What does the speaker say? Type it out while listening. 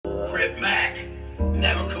Crip Mac.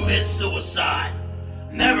 Never commit suicide.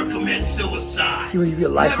 Never commit suicide. You leave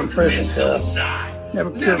your life in prison, sir. Never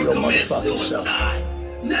kill your commit motherfucking self.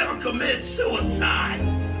 suicide. Never commit suicide.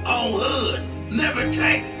 On hood. Never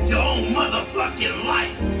take your own motherfucking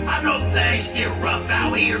life. I know things get rough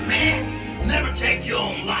out here, man. Never take your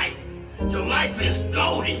own life. Your life is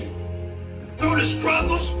golden. Through the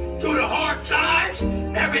struggles, through the hard times,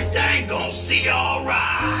 everything gonna see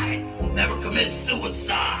alright. Never commit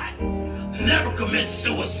suicide. Never commit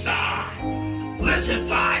suicide. Listen,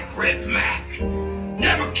 fine, Crip Mac.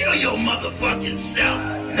 Never kill your motherfucking self.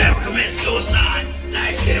 Never commit suicide.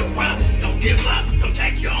 Things get rough. Don't give up. Don't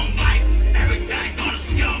take your own life. Everything gonna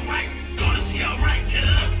see alright. Gonna see alright,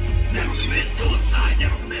 cuz. Never commit suicide.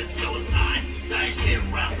 Never commit suicide. Things get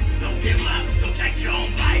rough. Don't give up. Don't take your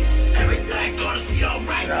own life. Everything gonna see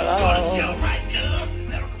alright. Gonna see alright, cuz.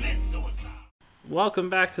 Never commit suicide. Welcome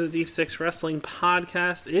back to the Deep Six Wrestling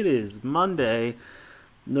Podcast. It is Monday,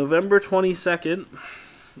 November 22nd.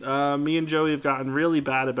 Me and Joey have gotten really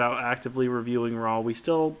bad about actively reviewing Raw. We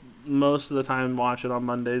still, most of the time, watch it on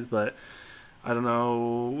Mondays, but I don't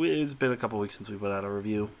know. It's been a couple weeks since we put out a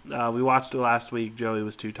review. We watched it last week. Joey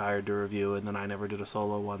was too tired to review, and then I never did a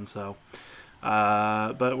solo one, so...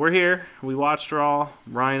 but we're here. We watched Raw.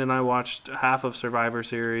 Ryan and I watched half of Survivor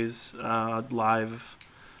Series live,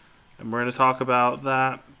 and we're going to talk about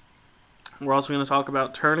that. We're also going to talk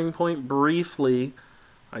about Turning Point briefly.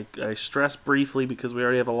 I stress briefly because we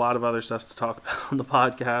already have a lot of other stuff to talk about on the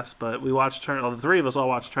podcast, but we watched the three of us all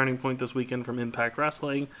watched Turning Point this weekend from Impact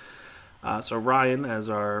Wrestling. So Ryan, as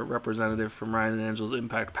our representative from Ryan and Angela's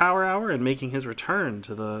Impact Power Hour, and making his return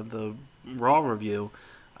to the Raw review,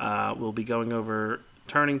 we'll be going over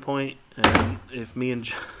Turning Point, and if me and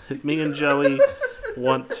Joey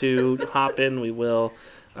want to hop in, we will.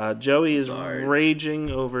 Joey is raging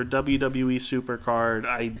over WWE Supercard.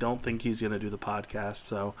 I don't think he's going to do the podcast,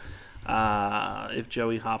 so if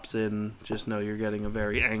Joey hops in, just know you're getting a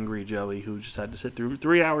very angry Joey who just had to sit through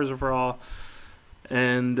 3 hours of Raw.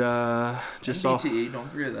 And just and BTE, don't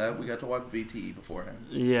forget that. We got to watch BTE beforehand.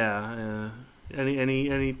 Yeah,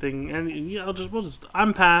 anything, yeah, we'll just.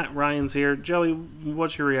 I'm Pat. Ryan's here. Joey,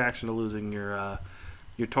 what's your reaction to losing your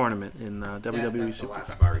tournament in WWE? That's the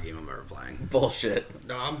last Survivor game I'm ever playing. Bullshit.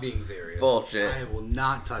 No, I'm being serious. Bullshit. I will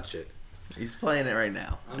not touch it. He's playing it right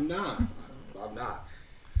now. I'm not. I'm not.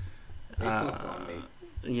 They fucked on me.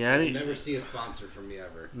 Yeah, You'll never see a sponsor from me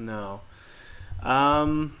ever. No.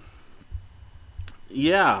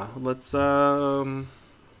 Yeah, let's, we'll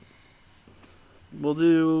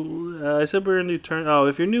do, I said we're going to do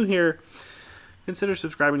if you're new here, consider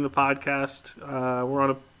subscribing to the podcast. We're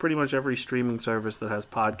on pretty much every streaming service that has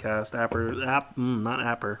podcast.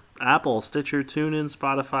 Apple, Stitcher, TuneIn,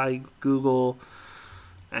 Spotify, Google,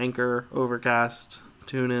 Anchor, Overcast,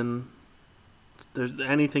 TuneIn. There's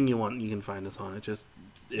anything you want, you can find us on it. Just,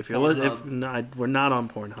 if you're, we're not on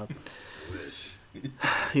Pornhub. You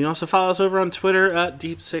can also follow us over on Twitter at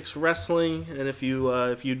Deep Six Wrestling, and if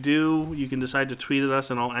you do, you can decide to tweet at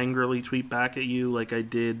us, and I'll angrily tweet back at you like I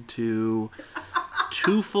did to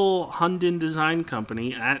Tufel Hunden Design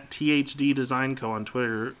Company at THD Design Co. on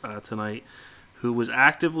Twitter tonight, who was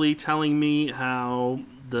actively telling me how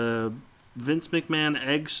the Vince McMahon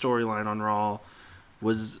egg storyline on Raw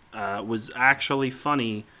was actually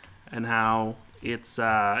funny, and how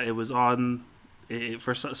it was on.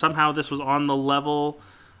 Somehow this was on the level,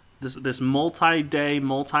 this multi-day,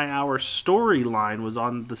 multi-hour storyline was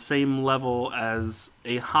on the same level as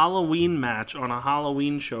a Halloween match on a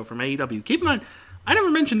Halloween show from AEW. Keep in mind, I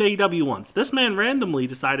never mentioned AEW once. This man randomly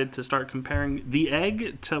decided to start comparing the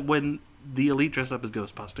egg to when the Elite dressed up as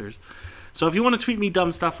Ghostbusters. So if you want to tweet me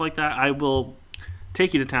dumb stuff like that, I will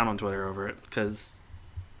take you to town on Twitter over it, because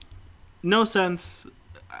no sense.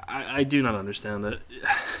 I do not understand it.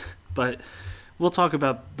 But... we'll talk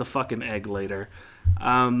about the fucking egg later.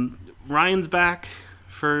 Ryan's back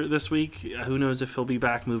for this week. Who knows if he'll be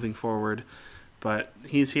back moving forward. But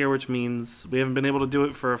he's here, which means we haven't been able to do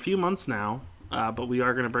it for a few months now. But we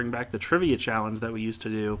are going to bring back the trivia challenge that we used to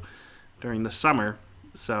do during the summer.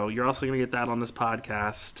 So you're also going to get that on this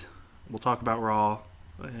podcast. We'll talk about Raw.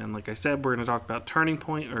 And like I said, we're going to talk about Turning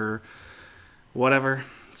Point or whatever.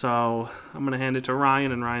 So I'm going to hand it to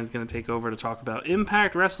Ryan, and Ryan's going to take over to talk about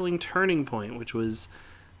Impact Wrestling Turning Point, which was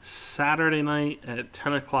Saturday night at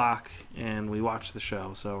 10 o'clock, and we watched the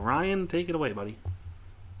show. So Ryan, take it away, buddy.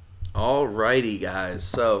 Alrighty, guys.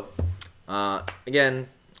 So, again,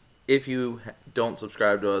 if you don't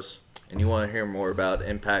subscribe to us and you want to hear more about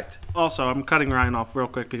Impact... Also, I'm cutting Ryan off real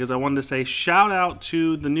quick because I wanted to say shout out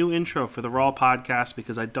to the new intro for the Raw podcast,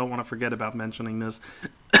 because I don't want to forget about mentioning this.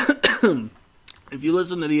 If you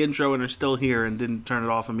listen to the intro and are still here and didn't turn it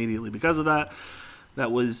off immediately because of that,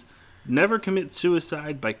 that was Never Commit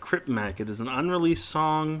Suicide by Crip Mac. It is an unreleased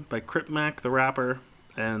song by Crip Mac, the rapper,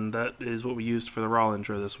 and that is what we used for the Raw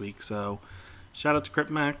intro this week. So, shout out to Crip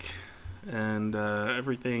Mac, and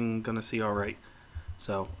everything gonna see all right.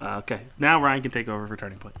 So, okay. Now Ryan can take over for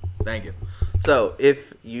Turning Point. Thank you. So,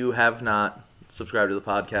 if you have not subscribed to the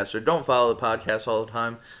podcast or don't follow the podcast all the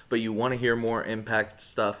time, but you want to hear more Impact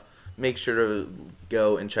stuff, make sure to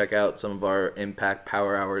go and check out some of our Impact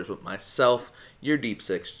Power Hours with myself, your Deep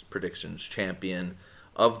Six Predictions champion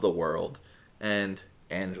of the world, and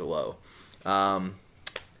Angelo. So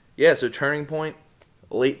Turning Point,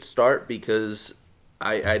 late start because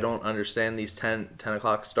I don't understand these 10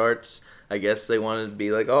 o'clock starts. I guess they wanted to be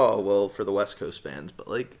like, oh, well, for the West Coast fans. But,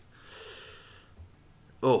 like,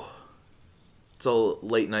 it's a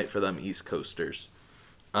late night for them East Coasters.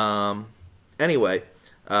 Anyway,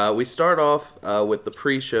 we start off with the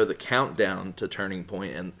pre-show, the countdown to Turning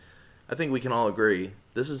Point, and I think we can all agree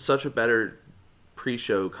this is such a better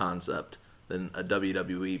pre-show concept than a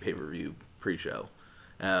WWE pay-per-view pre-show.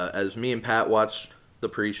 As me and Pat watched the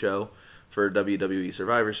pre-show for WWE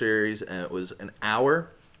Survivor Series, and it was an hour,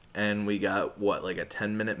 and we got, like a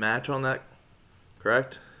 10-minute match on that,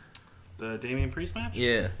 correct? The Damian Priest match?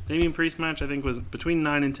 Yeah. Damian Priest match, I think, was between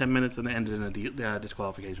 9 and 10 minutes, and it ended in a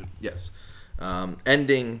disqualification. Yes.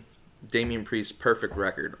 Ending Damian Priest's perfect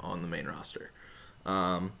record on the main roster.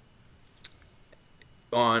 On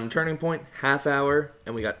Turning Point, half hour,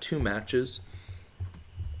 and we got 2 matches.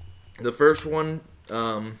 The first one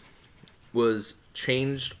was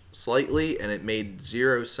changed slightly, and it made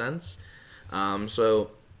 0 sense.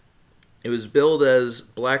 So it was billed as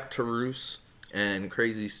Black Taurus and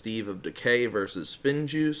Crazy Steve of Decay versus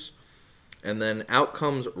Finjuice. And then out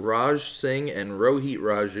comes Raj Singh and Rohit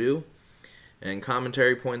Raju. And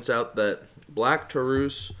commentary points out that Black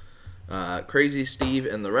Taurus, Crazy Steve,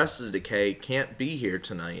 and the rest of Decay can't be here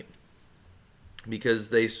tonight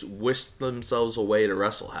because they whisked themselves away to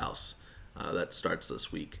Wrestle House. That starts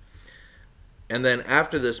this week. And then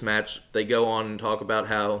after this match, they go on and talk about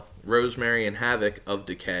how Rosemary and Havoc of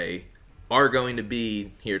Decay are going to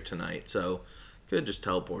be here tonight. So, could just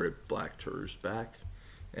teleported Black Taurus back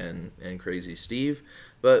and Crazy Steve.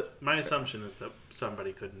 But my assumption is that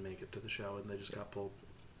somebody couldn't make it to the show and they just got pulled.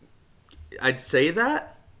 I'd say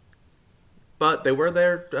that, but they were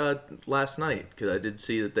there last night because I did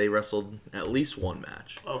see that they wrestled at least one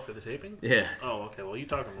match. Oh, for the taping? Yeah. Oh, okay. Well, you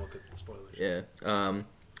talk and we'll get the spoilers. Yeah.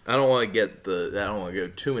 I don't want to go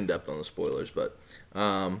too in depth on the spoilers, but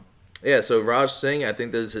so Raj Singh, I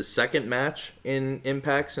think this is his second match in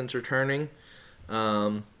Impact since returning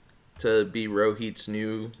to be Rohit's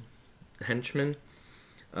new henchman.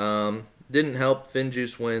 Didn't help.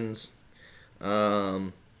 Finjuice wins.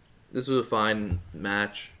 This was a fine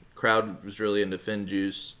match. Crowd was really into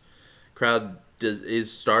Finjuice. Crowd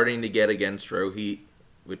is starting to get against Rohit,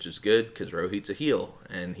 which is good because Rohit's a heel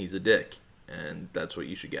and he's a dick, and that's what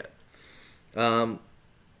you should get. Our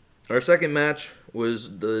second match was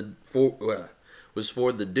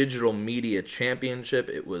for the Digital Media Championship.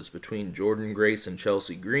 It was between Jordan Grace and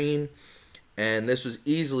Chelsea Green, and this was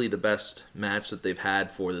easily the best match that they've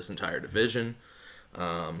had for this entire division.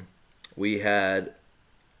 We had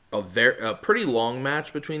a pretty long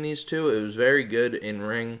match between these two. It was very good in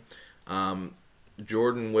ring.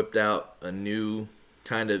 Jordan whipped out a new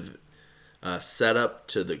kind of setup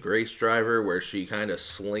to the Grace Driver where she kind of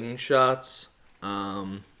slingshots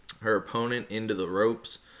her opponent into the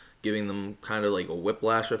ropes, giving them kind of like a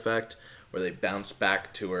whiplash effect where they bounce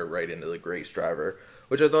back to her right into the Grace Driver,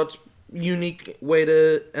 which I thought's a unique way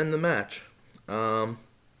to end the match. Jordan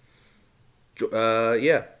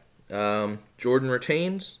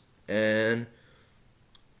retains, and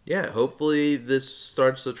hopefully this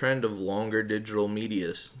starts the trend of longer Digital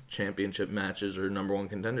Media Championship matches or number one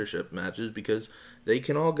contendership matches because they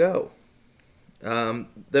can all go.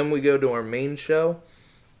 Then we go to our main show.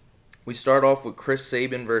 We start off with Chris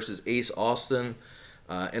Sabin versus Ace Austin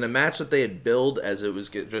in a match that they had billed as it was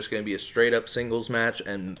just going to be a straight-up singles match,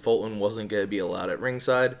 and Fulton wasn't going to be allowed at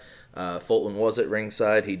ringside. Fulton was at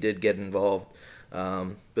ringside. He did get involved.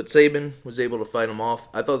 But Sabin was able to fight him off.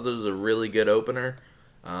 I thought this was a really good opener.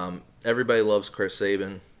 Everybody loves Chris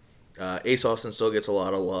Sabin. Ace Austin still gets a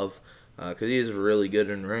lot of love because he is really good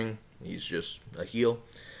in ring. He's just a heel.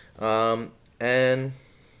 And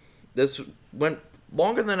this went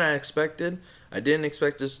longer than I expected. I didn't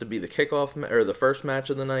expect this to be the kickoff or the first match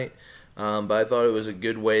of the night, but I thought it was a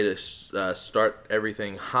good way to start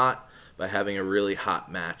everything hot by having a really hot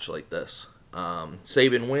match like this.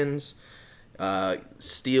 Sabin wins,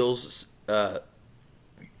 steals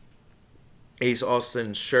Ace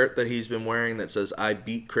Austin's shirt that he's been wearing that says "I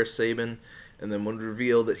beat Chris Sabin," and then would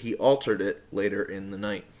reveal that he altered it later in the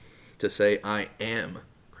night to say "I am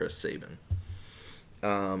Chris Sabin."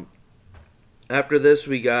 After this,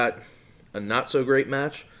 we got a not so great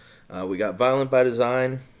match. We got Violent by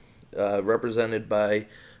Design, represented by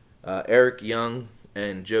Eric Young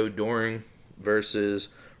and Joe Doring versus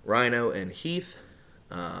Rhino and Heath.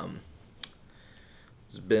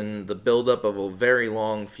 It's been the buildup of a very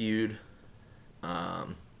long feud.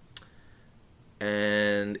 And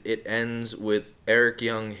it ends with Eric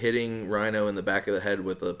Young hitting Rhino in the back of the head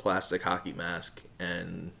with a plastic hockey mask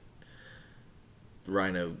and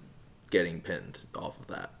Rhino getting pinned off of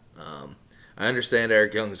that. I understand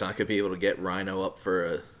Eric Young's not going to be able to get Rhino up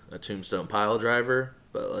for a tombstone pile driver,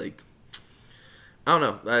 but like, I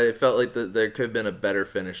don't know. I felt like there could have been a better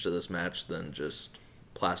finish to this match than just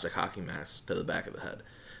plastic hockey mask to the back of the head.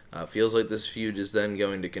 Feels like this feud is then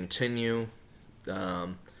going to continue.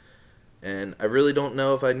 And I really don't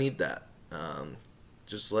know if I need that.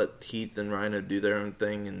 Just let Heath and Rhino do their own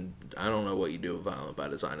thing, and I don't know what you do with Violent by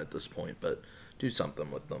Design at this point, but do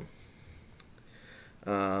something with them.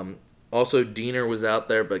 Also, Diener was out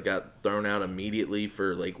there, but got thrown out immediately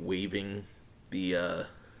for like waving the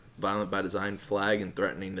Violent by Design flag and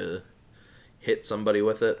threatening to hit somebody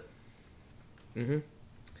with it. And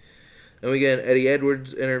we get an Eddie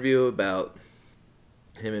Edwards interview about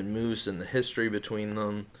him and Moose and the history between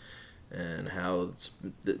them, and how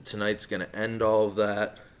tonight's going to end all of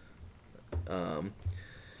that.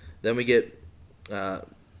 Then we get the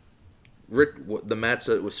match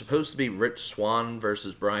that was supposed to be Rich Swann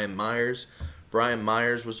versus Brian Myers. Brian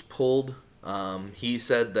Myers was pulled. He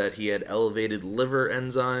said that he had elevated liver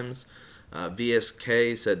enzymes.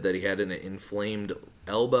 VSK said that he had an inflamed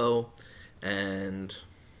elbow. And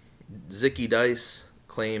Zicky Dice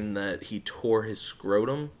claimed that he tore his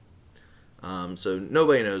scrotum. So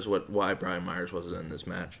nobody knows why Brian Myers wasn't in this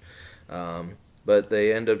match. But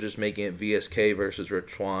they end up just making it VSK versus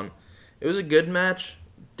Rich Swann. It was a good match.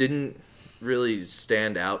 Didn't really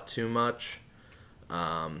stand out too much.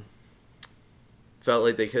 Felt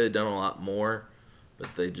like they could have done a lot more,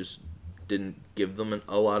 but they just didn't give them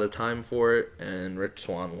a lot of time for it, and Rich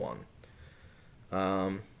Swann won.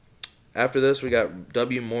 After this, we got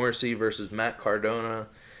W. Morrissey versus Matt Cardona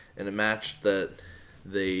in a match that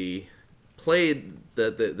they played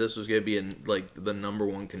that this was going to be in like the number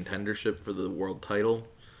one contendership for the world title.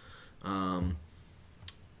 And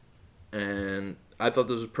I thought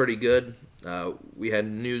this was pretty good. We had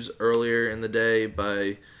news earlier in the day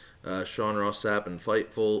by Sean Ross Sapp and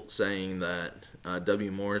Fightful saying that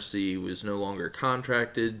W. Morrissey was no longer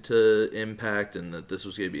contracted to Impact and that this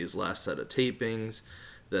was going to be his last set of tapings.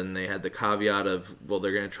 Then they had the caveat of, well,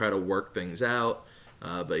 they're going to try to work things out,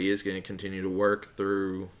 but he is going to continue to work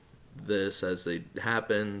through this as it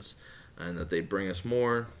happens, and that they bring us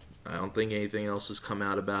more. I don't think anything else has come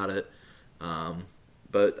out about it.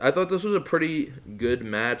 But I thought this was a pretty good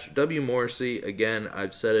match. W. Morrissey, again,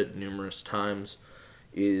 I've said it numerous times,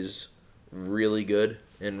 is really good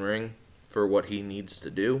in ring for what he needs to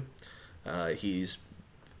do. He's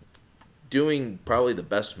doing probably the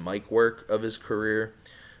best mic work of his career.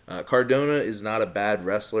 Cardona is not a bad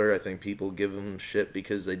wrestler. I think people give him shit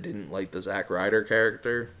because they didn't like the Zack Ryder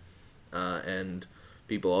character. And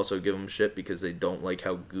people also give him shit because they don't like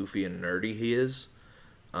how goofy and nerdy he is.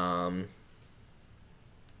 I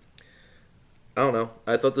don't know.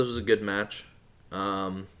 I thought this was a good match.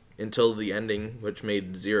 Until the ending, which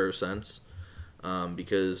made zero sense.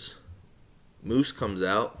 Because Moose comes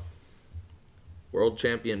out. World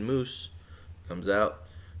champion Moose comes out,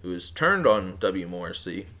 who is turned on W.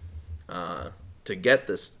 Morrissey to get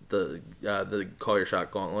the Call Your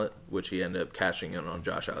Shot Gauntlet, which he ended up cashing in on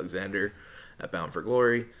Josh Alexander at Bound for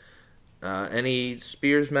Glory. And he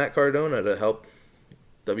spears Matt Cardona to help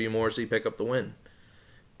W. Morrissey pick up the win.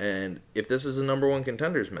 And if this is a number one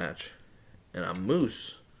contenders match, and I'm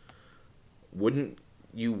Moose, wouldn't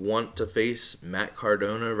you want to face Matt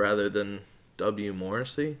Cardona rather than W.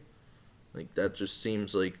 Morrissey? Like, that just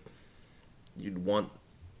seems like you'd want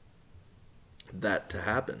that to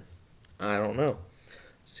happen. I don't know.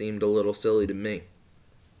 Seemed a little silly to me.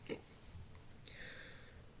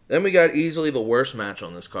 Then we got easily the worst match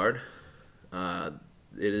on this card. It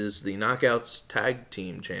is the Knockouts Tag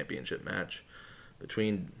Team Championship match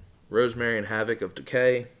between Rosemary and Havoc of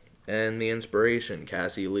Decay and The Inspiration,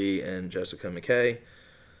 Cassie Lee and Jessica McKay.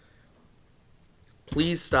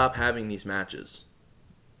 Please stop having these matches.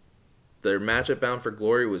 Their match at Bound for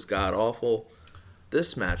Glory was god-awful.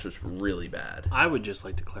 this match was really bad. I would just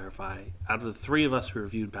like to clarify, out of the three of us who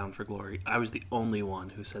reviewed Bound for Glory, I was the only one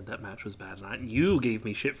who said that match was bad. And you gave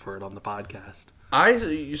me shit for it on the podcast.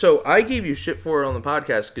 I gave you shit for it on the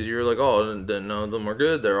podcast because you were like, oh, none of them were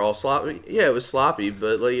good. They're all sloppy. Yeah, it was sloppy,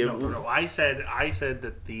 but like... No. I said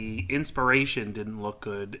that the Inspiration didn't look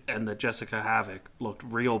good and that Jessica Havoc looked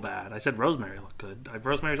real bad. I said Rosemary looked good.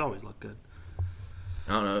 Rosemary's always looked good.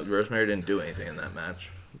 I don't know. Rosemary didn't do anything in that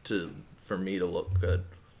match for me to look good.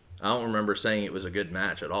 I don't remember saying it was a good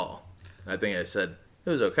match at all. I think I said it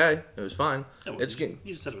was okay. It was fine. Yeah, well,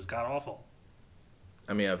 you just said it was god awful.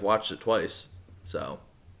 I mean, I've watched it twice, so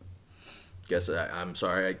guess I'm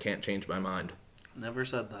sorry I can't change my mind. Never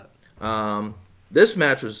said that. This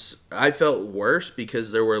match I felt worse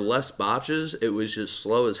because there were less botches. It was just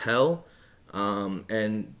slow as hell,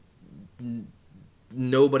 and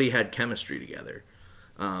nobody had chemistry together.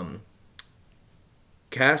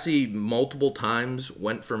 Cassie multiple times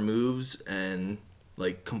went for moves and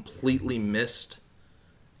like completely missed.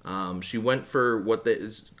 She went for what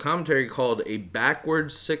the commentary called a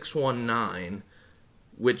backwards 619,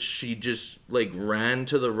 which she just like ran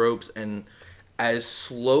to the ropes and as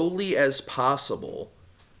slowly as possible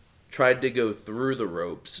tried to go through the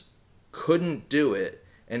ropes, couldn't do it,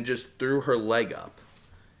 and just threw her leg up.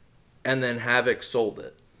 And then Havoc sold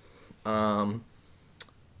it.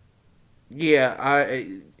 Yeah, I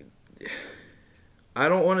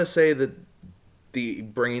don't want to say that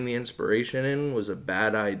bringing the Inspiration in was a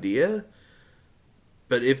bad idea,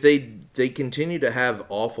 but if they continue to have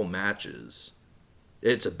awful matches,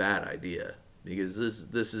 it's a bad idea because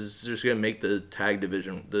this is just going to make the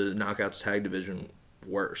Knockouts tag division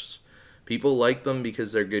worse. People like them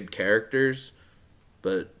because they're good characters,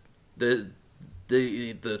 but the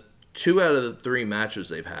 2 out of the 3 matches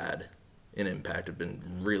they've had in Impact have been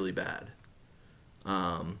really bad.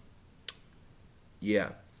 Yeah.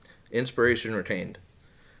 Inspiration retained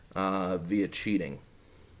via cheating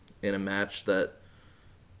in a match that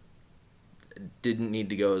didn't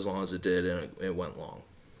need to go as long as it did, and it went long.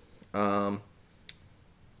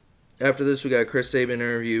 After this, we got a Chris Sabin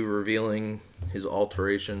interview revealing his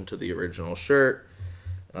alteration to the original shirt.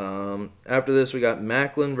 After this, we got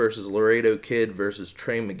Macklin versus Laredo Kid versus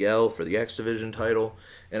Trey Miguel for the X Division title,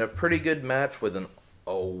 and a pretty good match with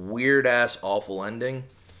a weird-ass awful ending.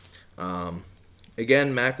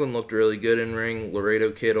 Again, Macklin looked really good in ring.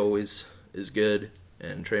 Laredo Kid always is good,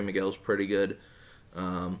 and Trey Miguel's pretty good.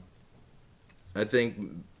 I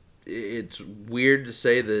think it's weird to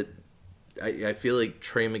say that I feel like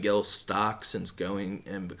Trey Miguel's stock since going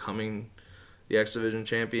and becoming the X Division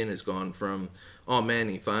champion has gone from, oh man,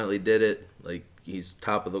 he finally did it, like he's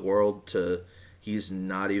top of the world, to he's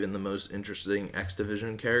not even the most interesting X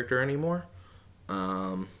Division character anymore.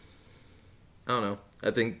 I don't know.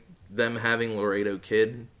 I think them having Laredo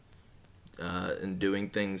Kid and doing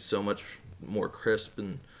things so much more crisp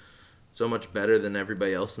and so much better than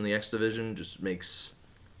everybody else in the X Division just makes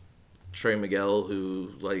Trey Miguel,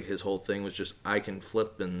 who like his whole thing was just I can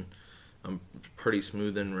flip and I'm pretty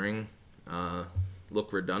smooth in ring,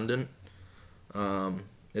 look redundant.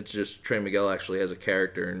 It's just Trey Miguel actually has a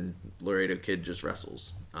character and Laredo Kid just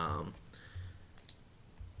wrestles.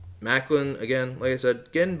 Macklin, again, like I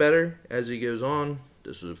said, getting better as he goes on.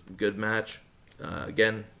 This was a good match.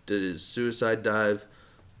 Again, did his suicide dive.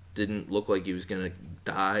 Didn't look like he was going to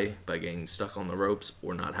die by getting stuck on the ropes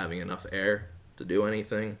or not having enough air to do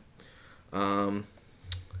anything. The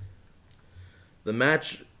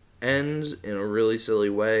match ends in a really silly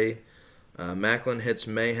way. Macklin hits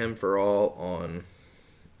Mayhem for All on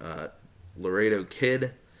Laredo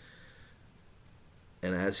Kid.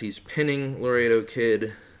 And as he's pinning Laredo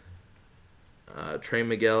Kid, Trey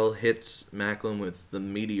Miguel hits Macklin with the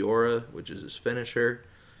Meteora, which is his finisher.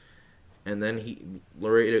 And then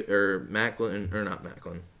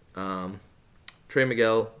Trey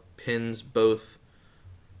Miguel pins both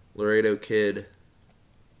Laredo Kid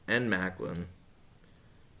and Macklin.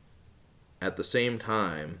 At the same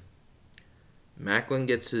time, Macklin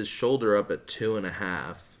gets his shoulder up at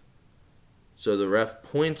 2.5. So the ref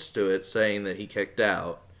points to it saying that he kicked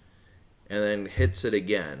out and then hits it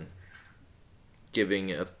again,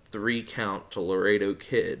 giving a 3 count to Laredo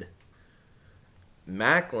Kid.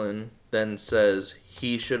 Macklin then says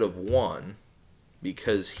he should have won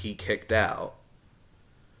because he kicked out.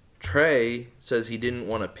 Trey says he didn't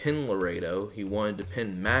want to pin Laredo, he wanted to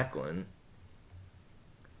pin Macklin.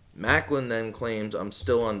 Macklin then claims, I'm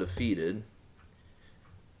still undefeated.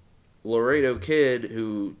 Laredo Kid,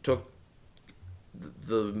 who took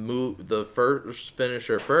the first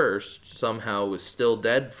finisher first, somehow was still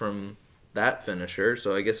dead from that finisher,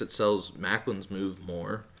 so I guess it sells Macklin's move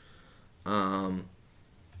more.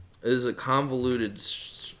 is a convoluted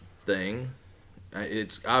thing.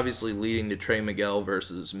 It's obviously leading to Trey Miguel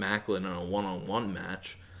versus Macklin in a one-on-one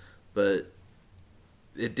match, but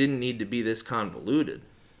it didn't need to be this convoluted.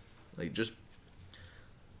 Like, just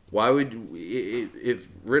why would if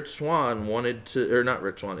Rich Swann wanted to, or not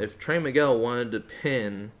Rich Swann, if Trey Miguel wanted to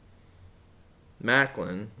pin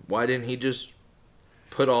Macklin, why didn't he just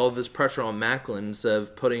put all of his pressure on Macklin instead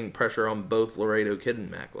of putting pressure on both Laredo Kid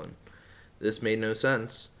and Macklin? This made no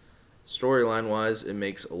sense. Storyline wise, it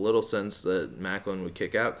makes a little sense that Macklin would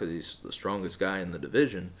kick out because he's the strongest guy in the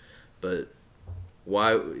division. But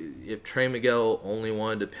why, if Trey Miguel only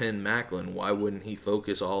wanted to pin Macklin, why wouldn't he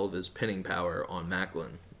focus all of his pinning power on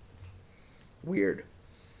Macklin? Weird.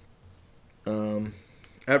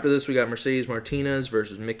 After this, we got Mercedes Martinez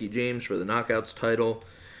versus Mickie James for the Knockouts title.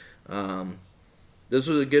 This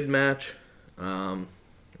was a good match.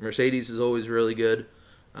 Mercedes is always really good.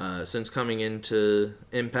 Since coming into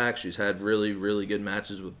Impact, she's had really, really good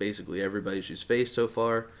matches with basically everybody she's faced so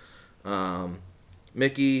far.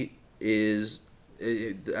 Mickie is...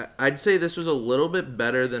 I'd say this was a little bit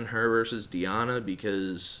better than her versus Deonna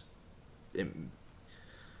because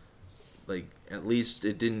at least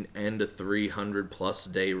it didn't end a 300-plus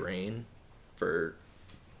day reign for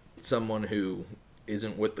someone who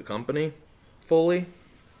isn't with the company fully.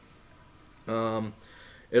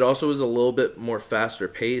 It also was a little bit more faster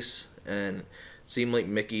pace, and it seemed like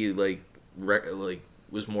Mickie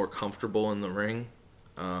was more comfortable in the ring.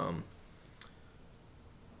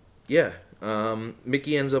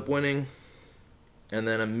 Mickie ends up winning, and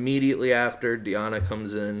then immediately after, Deonna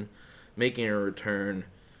comes in, making a return,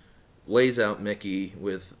 lays out Mickie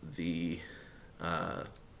with the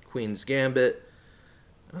Queen's Gambit,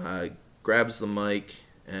 grabs the mic,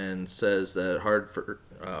 and says that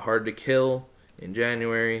hard to kill in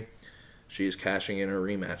January, she is cashing in her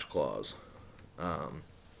rematch clause.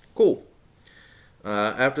 Cool.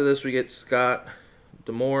 After this, we get Scott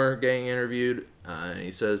D'Amore getting interviewed, and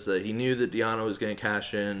he says that he knew that Deonna was going to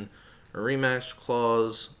cash in her rematch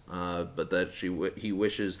clause, but that he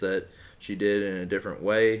wishes that she did in a different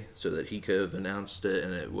way so that he could have announced it,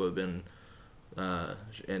 and it would have been,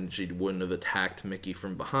 and she wouldn't have attacked Mickie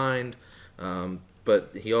from behind.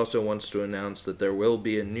 But he also wants to announce that there will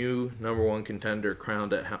be a new number one contender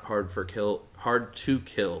crowned at Hard to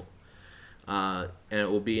Kill. And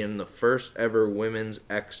it will be in the first ever women's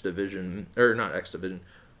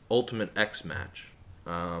Ultimate X match.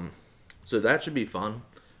 So that should be fun.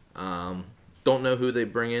 Don't know who they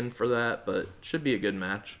bring in for that, but should be a good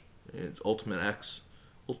match. It's Ultimate X.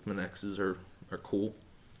 Ultimate X's are cool.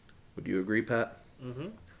 Would you agree, Pat?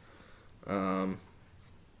 Mm-hmm.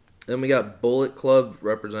 Then we got Bullet Club,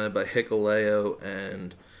 represented by Hikuleo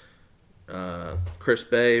and Chris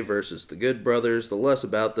Bay versus the Good Brothers. The less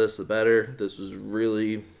about this, the better. This was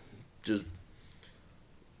really just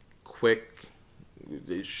quick,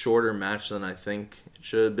 shorter match than I think it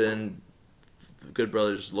should have been. The Good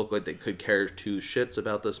Brothers looked like they could care two shits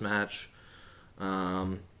about this match.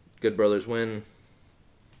 Good Brothers win.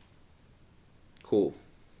 Cool.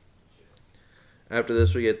 After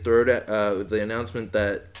this, we get the announcement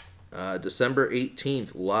that December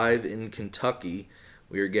 18th, live in Kentucky,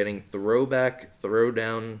 we are getting Throwback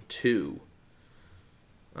Throwdown 2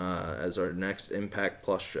 as our next Impact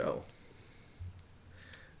Plus show.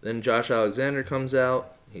 Then Josh Alexander comes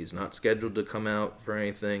out. He's not scheduled to come out for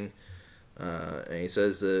anything. And he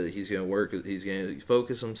says that he's going to work, he's going to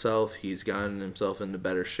focus himself. He's gotten himself into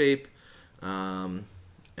better shape. And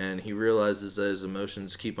he realizes that his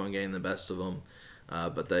emotions keep on getting the best of him.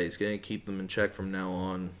 But that he's going to keep them in check from now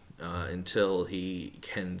on until he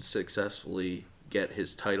can successfully get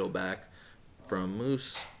his title back from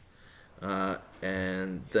Moose.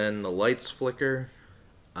 And then the lights flicker,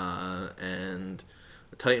 and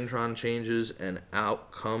the Titantron changes, and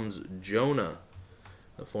out comes Jonah,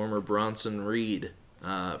 the former Bronson Reed,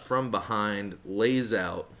 from behind, lays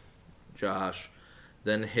out Josh,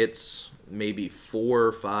 then hits maybe 4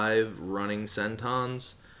 or 5 running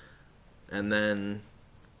sentons, and then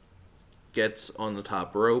gets on the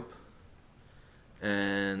top rope.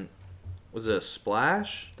 And was it a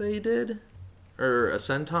splash that he did? Or a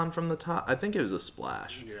senton from the top? I think it was a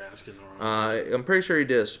splash. You're asking the wrong. I'm pretty sure he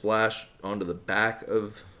did a splash onto the back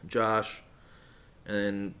of Josh.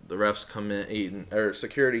 And the refs come in, or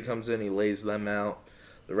security comes in, he lays them out.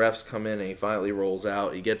 The refs come in, and he finally rolls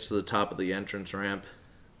out. He gets to the top of the entrance ramp,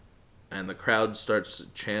 and the crowd starts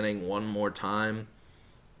chanting one more time.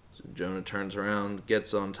 So Jonah turns around,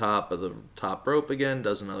 gets on top of the top rope again,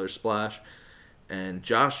 does another splash, and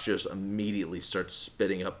Josh just immediately starts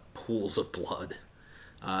spitting up pools of blood.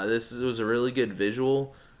 This was a really good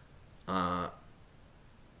visual.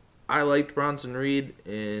 I liked Bronson Reed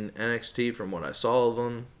in NXT from what I saw of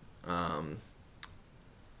him.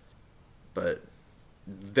 But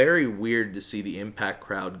very weird to see the Impact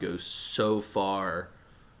crowd go so far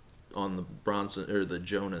on the Bronson or the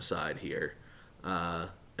Jonah side here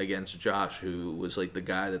against Josh, who was like the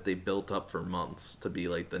guy that they built up for months to be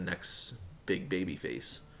like the next big baby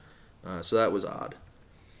face. So that was odd.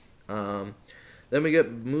 Then we get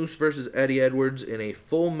Moose versus Eddie Edwards in a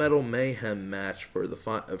Full Metal Mayhem match for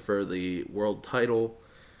the world title.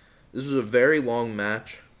 This was a very long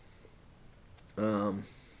match. It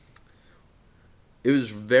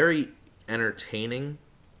was very entertaining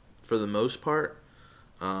for the most part.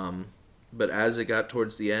 But as it got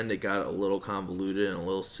towards the end, it got a little convoluted and a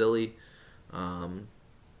little silly. So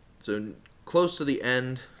close to the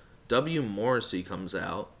end, W. Morrissey comes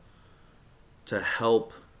out to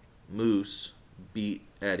help Moose beat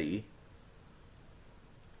Eddie.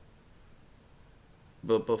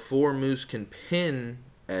 But before Moose can pin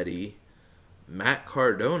Eddie, Matt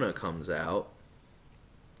Cardona comes out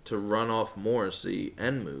to run off Morrissey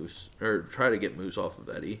and Moose, or try to get Moose off of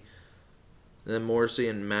Eddie. And then Morrissey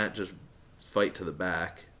and Matt just fight to the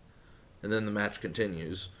back, and then the match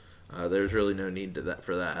continues. There's really no need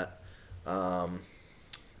for that.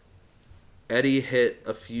 Eddie hit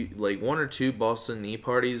a few, like one or two Boston knee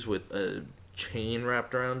parties with a chain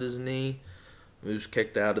wrapped around his knee. Moose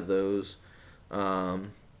kicked out of those.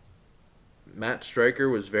 Matt Striker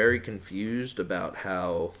was very confused about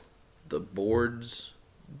how the boards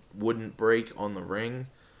wouldn't break on the ring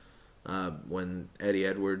when Eddie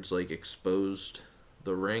Edwards exposed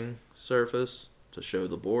the ring surface to show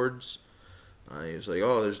the boards. He was like,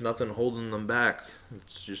 "Oh, there's nothing holding them back.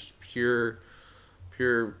 It's just pure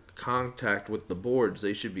contact with the boards.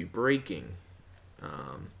 They should be breaking."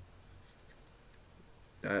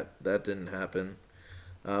 That didn't happen.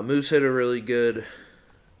 Moose hit a really good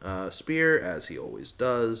spear, as he always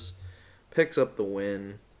does. Picks up the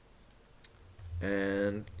win.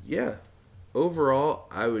 And yeah, overall,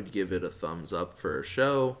 I would give it a thumbs up for a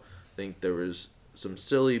show. I think there was some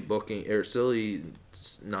silly booking or silly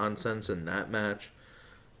nonsense in that match.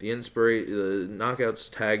 The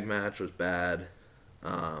Knockouts tag match was bad.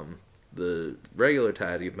 The regular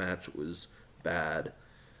tag match was bad.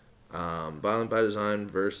 Violent by Design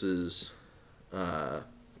versus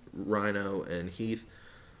Rhino and Heath.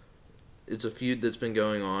 It's a feud that's been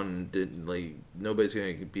going on. Nobody's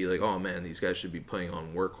going to be like, "Oh man, these guys should be putting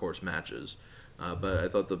on workhorse matches." But I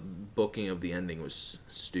thought the booking of the ending was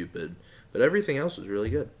stupid. But everything else was really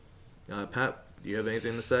good. Pat, do you have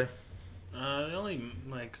anything to say? The only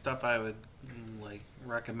stuff I would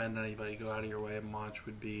recommend anybody go out of your way and watch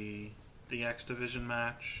would be the X Division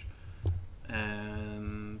match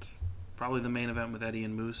and probably the main event with Eddie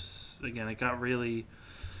and Moose. Again, it got really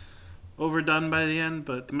overdone by the end,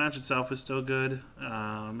 but the match itself was still good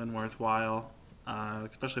and worthwhile,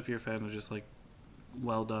 especially if you're a fan of just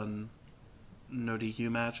well done no DQ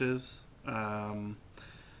matches.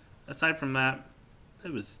 Aside from that,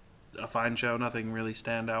 it was a fine show. Nothing really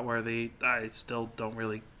standout worthy. I still don't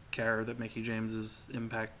really care that Mickie James is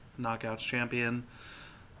Impact Knockouts champion.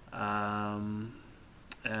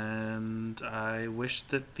 And I wish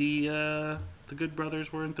that the Good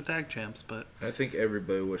Brothers weren't the tag champs, but I think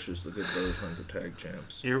everybody wishes the Good Brothers weren't the tag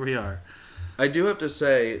champs. Here we are. I do have to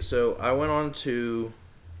say, so I went on to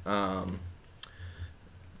their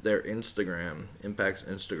Instagram, Impact's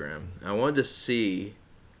Instagram. I wanted to see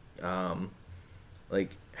how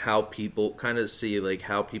people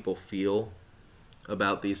how people feel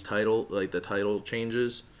about these the title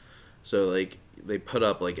changes. So they put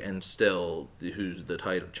up and still who the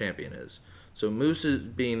title champion is. So Moose is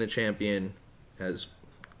being the champion has,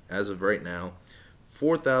 as of right now,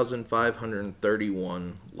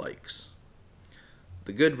 4,531 likes.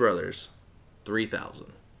 The Good Brothers,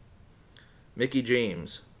 3,000. Mickie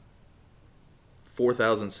James,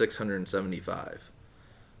 4,675.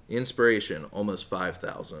 The Inspiration, almost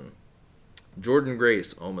 5,000. Jordan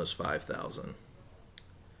Grace, almost 5,000.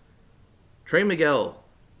 Trey Miguel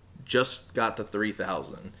just got to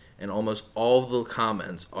 3,000, and almost all of the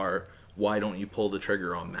comments are, "Why don't you pull the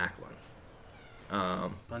trigger on Macklin?"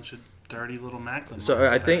 Bunch of dirty little Macklin. So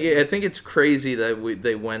I think it's crazy that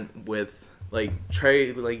they went with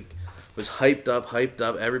Trey was hyped up.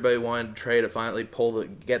 Everybody wanted Trey to finally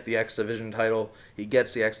get the X Division title. He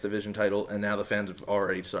gets the X Division title, and now the fans have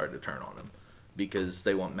already started to turn on him because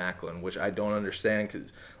they want Macklin, which I don't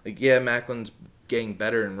understand. Because Macklin's getting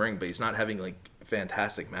better in ring, but he's not having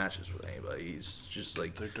fantastic matches with anybody. He's just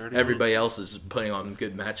everybody else is putting on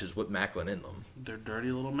good matches with Macklin in them. They're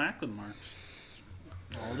dirty little Macklin marks.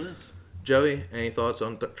 All it is. Joey, any thoughts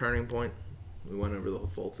on Turning Point? We went over the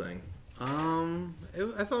full thing. I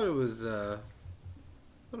thought it was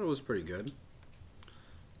pretty good.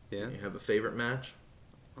 Yeah. You have a favorite match?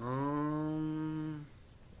 Or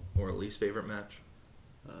a least favorite match?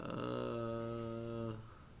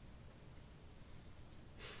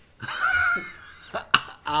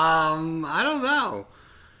 I don't know.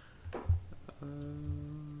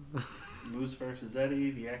 Moose versus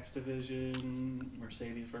Eddie, the X Division,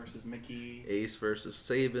 Mercedes versus Mickey. Ace versus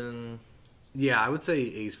Sabin. Yeah, I would say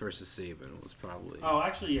Ace versus Sabin was probably. Oh,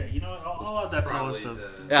 actually, yeah. You know what? I'll add that to the list of.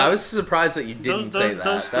 Yeah, I was surprised that you didn't say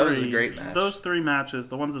that. That was a great match. Those three matches,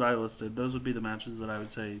 the ones that I listed, those would be the matches that I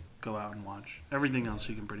would say go out and watch. Everything else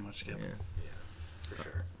you can pretty much skip. Yeah, for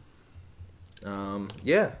sure.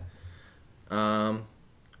 Yeah.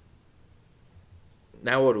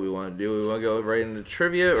 Now what do we want to do? We want to go right into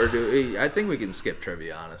trivia, or do we, I think we can skip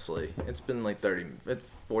trivia, honestly. It's been like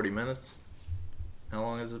 40 minutes. How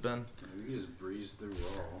long has it been? We just breeze through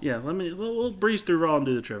Raw. Yeah, we'll breeze through Raw and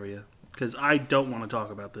do the trivia. Because I don't want to talk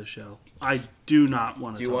about this show. I do not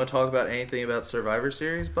want to. Do you want to talk about anything about Survivor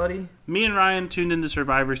Series, buddy? Me and Ryan tuned into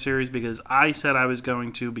Survivor Series because I said I was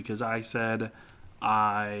going to, because I said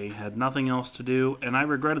I had nothing else to do, and I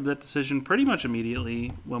regretted that decision pretty much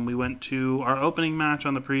immediately when we went to our opening match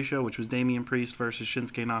on the pre-show, which was Damian Priest versus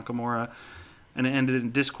Shinsuke Nakamura, and it ended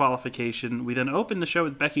in disqualification. We then opened the show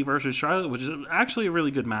with Becky versus Charlotte, which is actually a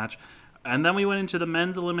really good match, and then we went into the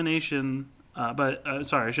men's elimination,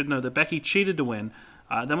 sorry, I should know that Becky cheated to win.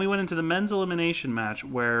 Then we went into the men's elimination match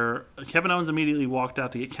where Kevin Owens immediately walked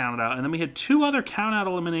out to get counted out, and then we had two other count-out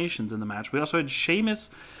eliminations in the match. We also had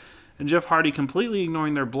Sheamus and Jeff Hardy completely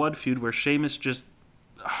ignoring their blood feud, where Sheamus just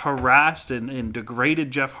harassed and degraded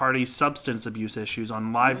Jeff Hardy's substance abuse issues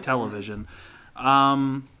on live television.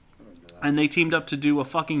 And they teamed up to do a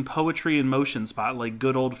fucking poetry in motion spot like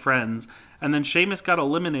good old friends. And then Sheamus got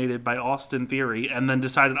eliminated by Austin Theory and then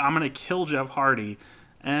decided, I'm going to kill Jeff Hardy.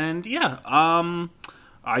 And yeah,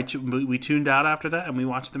 we tuned out after that and we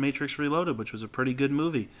watched The Matrix Reloaded, which was a pretty good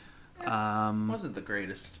movie. Wasn't the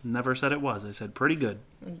greatest. Never said it was. I said pretty good.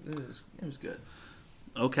 It was good.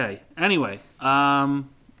 Okay. Anyway,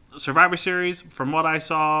 Survivor Series, from what I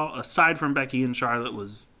saw, aside from Becky and Charlotte,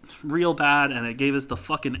 was real bad, and it gave us the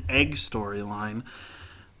fucking egg storyline,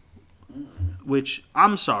 which,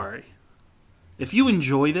 I'm sorry. If you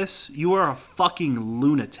enjoy this, you are a fucking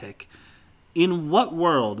lunatic. In what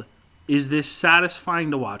world is this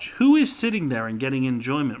satisfying to watch? Who is sitting there and getting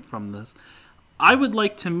enjoyment from this? I would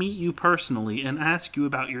like to meet you personally and ask you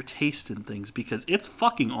about your taste in things, because it's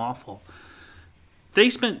fucking awful. They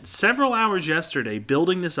spent several hours yesterday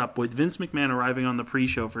building this up with Vince McMahon arriving on the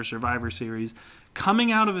pre-show for Survivor Series,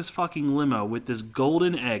 coming out of his fucking limo with this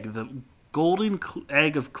golden egg, the golden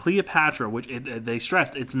egg of Cleopatra, which they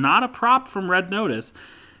stressed, it's not a prop from Red Notice.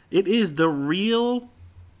 It is the real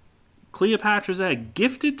Cleopatra's egg,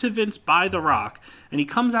 gifted to Vince by The Rock, and he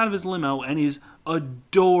comes out of his limo and he's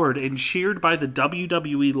adored and cheered by the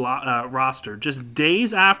WWE roster. Just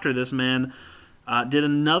days after this man did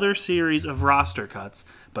another series of roster cuts,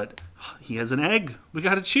 but he has an egg. We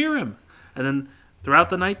got to cheer him. And then throughout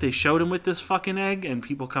the night, they showed him with this fucking egg, and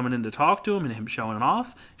people coming in to talk to him, and him showing it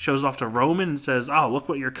off. Shows it off to Roman and says, "Oh, look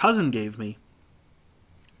what your cousin gave me."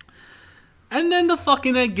 And then the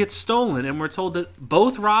fucking egg gets stolen, and we're told that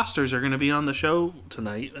both rosters are going to be on the show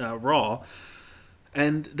tonight, Raw,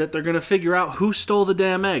 and that they're going to figure out who stole the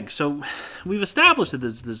damn egg. So we've established that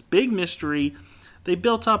there's this big mystery. They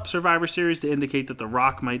built up Survivor Series to indicate that The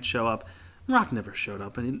Rock might show up. Rock never showed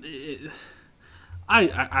up, and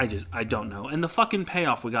I don't know. And the fucking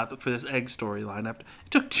payoff we got for this egg storyline, it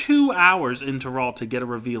took 2 hours into Raw to get a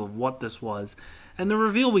reveal of what this was. And the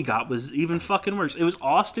reveal we got was even fucking worse. It was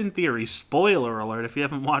Austin Theory. Spoiler alert if you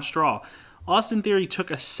haven't watched Raw. Austin Theory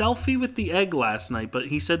took a selfie with the egg last night, but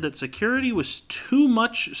he said that security was too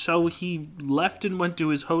much, so he left and went to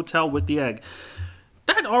his hotel with the egg.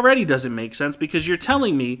 That already doesn't make sense, because you're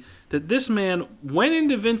telling me that this man went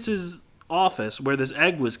into Vince's office where this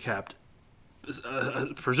egg was kept,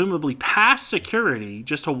 presumably past security,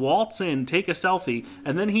 just to waltz in, take a selfie,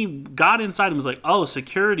 and then he got inside and was like, oh,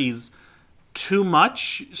 security's too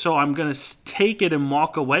much, so I'm going to take it and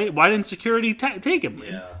walk away. Why didn't security take him?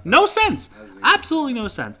 Yeah. No sense. Absolutely no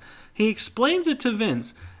sense. He explains it to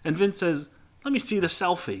Vince, and Vince says, let me see the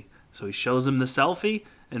selfie. So he shows him the selfie,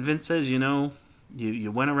 and Vince says, you know,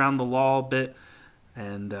 you went around the law a bit,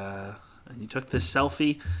 and you took this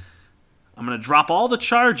selfie. I'm going to drop all the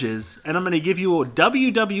charges, and I'm going to give you a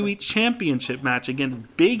WWE Championship match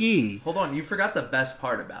against Big E. Hold on, you forgot the best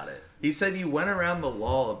part about it. He said you went around the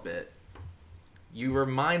law a bit. You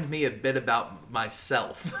remind me a bit about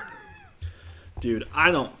myself. Dude,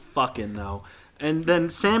 I don't fucking know. And then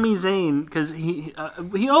Sami Zayn, because he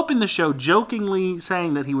opened the show jokingly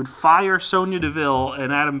saying that he would fire Sonya Deville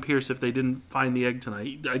and Adam Pearce if they didn't find the egg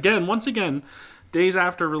tonight. Once again, days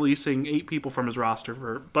after releasing 8 people from his roster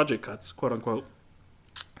for budget cuts, quote unquote.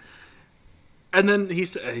 And then he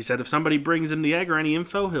said if somebody brings him the egg or any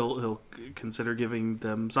info, he'll consider giving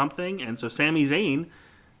them something. And so Sami Zayn,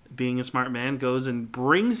 being a smart man, goes and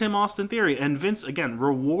brings him Austin Theory. And Vince, again,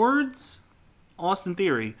 rewards Austin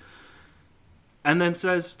Theory. And then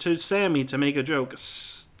says to Sammy to make a joke,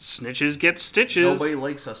 snitches get stitches. Nobody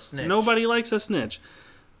likes a snitch. Nobody likes a snitch.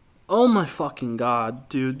 Oh my fucking God,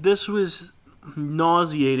 dude. This was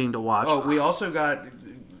nauseating to watch. Oh, we also got...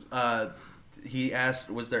 he asked,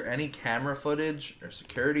 was there any camera footage or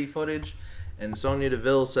security footage? And Sonya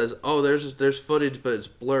Deville says, oh, there's footage, but it's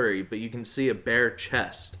blurry, but you can see a bare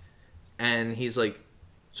chest. And he's like,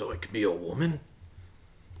 so it could be a woman?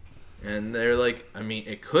 And they're like, I mean,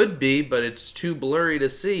 it could be, but it's too blurry to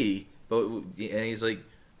see. And he's like,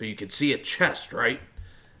 but you can see a chest, right?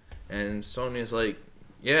 And Sonya's like,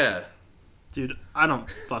 yeah. Dude, I don't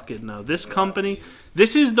fucking know. This company,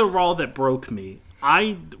 this is the Raw that broke me.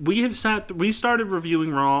 We started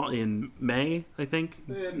reviewing Raw in May, I think.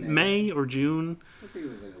 May or June. I think it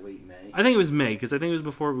was like late May. I think it was May, because I think it was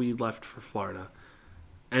before we left for Florida.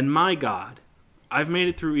 And my God, I've made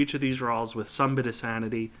it through each of these Raws with some bit of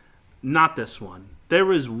sanity. Not this one. There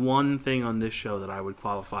was one thing on this show that I would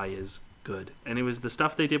qualify as good. And it was the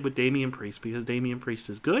stuff they did with Damian Priest, because Damian Priest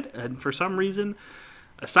is good. And for some reason,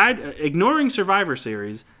 ignoring Survivor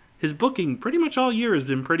Series, his booking pretty much all year has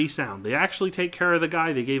been pretty sound. They actually take care of the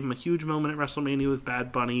guy. They gave him a huge moment at WrestleMania with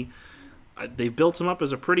Bad Bunny. They've built him up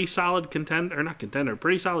as a pretty solid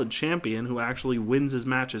pretty solid champion who actually wins his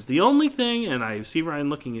matches. The only thing, and I see Ryan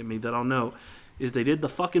looking at me, that I'll note, is they did the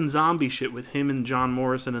fucking zombie shit with him and John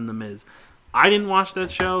Morrison and The Miz. I didn't watch that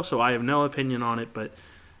show, so I have no opinion on it, but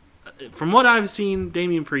from what I've seen,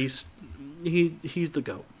 Damian Priest, he's the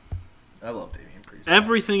GOAT. I love Damian Priest.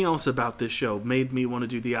 Everything else about this show made me want to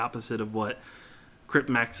do the opposite of what Crip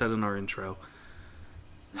Mac said in our intro.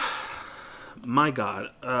 My God.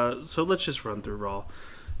 So let's just run through Raw.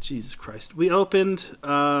 Jesus Christ. We opened,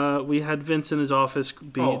 we had Vince in his office.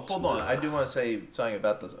 Hold on. I do want to say something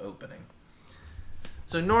about this opening.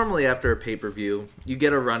 So normally after a pay-per-view, you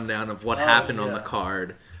get a rundown of what happened on the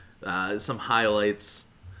card, some highlights,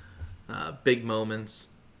 big moments.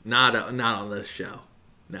 Not on this show.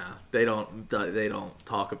 No, they don't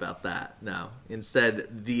talk about that. No,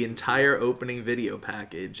 instead, the entire opening video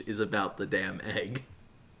package is about the damn egg.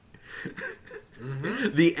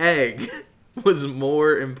 Mm-hmm. The egg was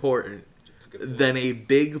more important than a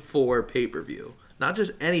Big Four pay-per-view. Not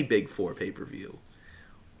just any Big Four pay-per-view.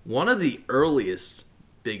 One of the earliest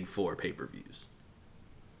Big Four pay-per-views.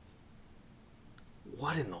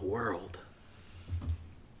 What in the world?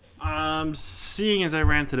 Seeing as I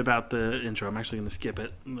ranted about the intro, I'm actually going to skip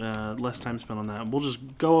it. Less time spent on that. We'll just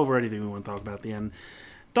go over anything we want to talk about at the end.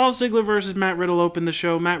 Dolph Ziggler versus Matt Riddle opened the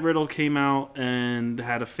show. Matt Riddle came out and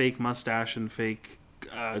had a fake mustache and fake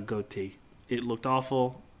goatee. It looked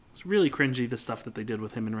awful. It's really cringy, the stuff that they did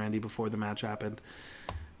with him and Randy before the match happened.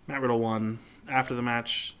 Matt Riddle won. After the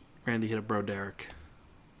match, Randy hit a bro Derek.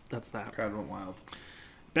 That's that. Crowd went wild.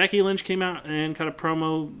 Becky Lynch came out and cut a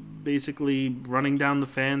promo basically running down the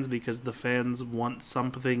fans because the fans want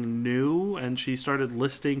something new, and she started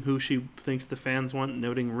listing who she thinks the fans want,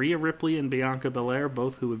 noting Rhea Ripley and Bianca Belair,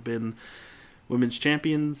 both who have been women's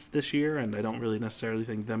champions this year, and I don't really necessarily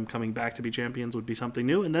think them coming back to be champions would be something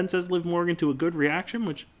new, and then says Liv Morgan to a good reaction,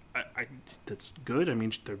 which that's good. I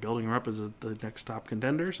mean, they're building her up as the next top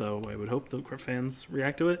contender, so I would hope the fans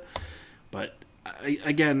react to it. But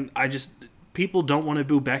people don't want to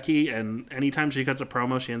boo Becky, and anytime she cuts a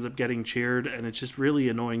promo, she ends up getting cheered, and it's just really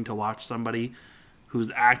annoying to watch somebody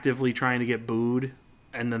who's actively trying to get booed,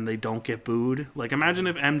 and then they don't get booed. Like, imagine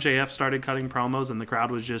if MJF started cutting promos, and the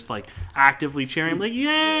crowd was just, like, actively cheering, like,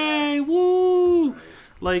 yay, woo!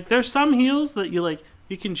 Like, there's some heels that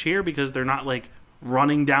you can cheer because they're not, like,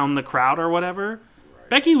 running down the crowd or whatever.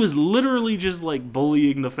 Becky was literally just, like,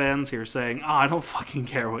 bullying the fans here, saying, I don't fucking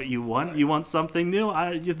care what you want. Right. You want something new?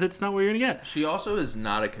 That's not what you're going to get. She also is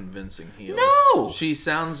not a convincing heel. No! She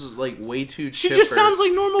sounds, like, way too chipper. She just sounds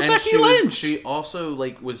like normal Becky Lynch. She also,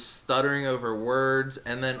 like, was stuttering over words,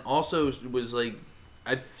 and then also was, like,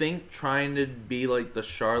 I think trying to be, like, the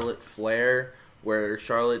Charlotte Flair, where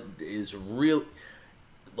Charlotte is real,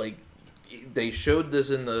 like, they showed this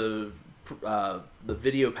in the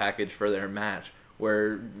video package for their match,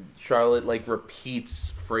 where Charlotte, like,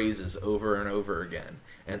 repeats phrases over and over again.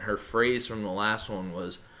 And her phrase from the last one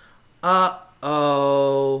was,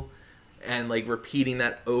 uh-oh. And and like repeating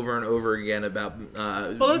that over and over again about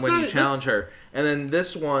Well, when you challenge her. And then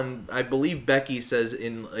this one, I believe Becky says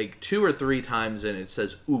in like 2 or 3 times, and it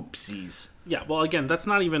says "oopsies." Yeah, well, again, that's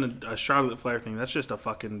not even a Charlotte Flair thing. That's just a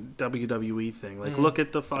fucking WWE thing. Like, look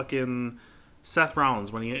at the fucking Seth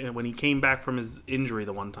Rollins when he came back from his injury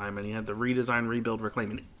the one time, and he had the redesign, rebuild,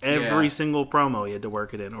 reclaim, and every single promo he had to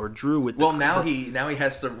work it in. Or Drew with the, now he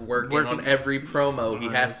has to work in on every promo. He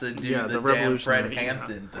has to do the damn Fred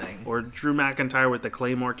Hampton thing. Or Drew McIntyre with the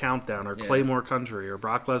Claymore Countdown, or Claymore Country, or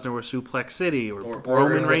Brock Lesnar with Suplex City, or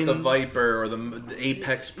Roman Reigns with the Viper, or the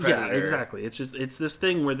Apex Predator. Yeah, exactly. It's this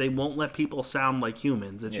thing where they won't let people sound like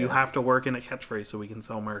humans. It's you have to work in a catchphrase so we can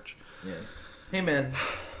sell merch. Yeah. Hey man.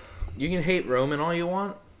 You can hate Roman all you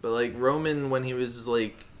want, but like Roman when he was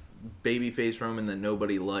like babyface Roman that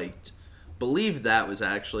nobody liked, believe that was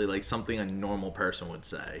actually like something a normal person would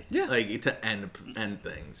say. Yeah, like to end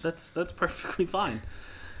things. That's perfectly fine.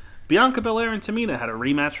 Bianca Belair and Tamina had a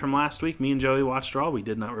rematch from last week. Me and Joey watched Raw. We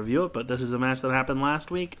did not review it, but this is a match that happened last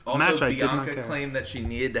week. Also, match Bianca claimed that she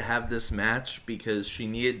needed to have this match because she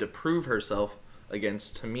needed to prove herself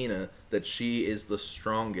against Tamina that she is the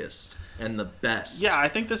strongest and the best. Yeah, I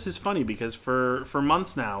think this is funny because for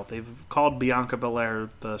months now they've called Bianca Belair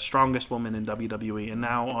the strongest woman in WWE, and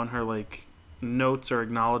now on her like notes or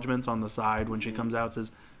acknowledgments on the side when she comes out it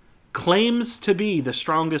says claims to be the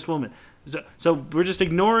strongest woman. So we're just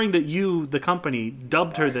ignoring that the company,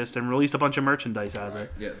 dubbed her this and released a bunch of merchandise as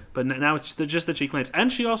it. Yeah. But now it's just that she claims,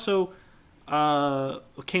 and she also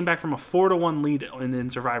came back from a 4-1 lead in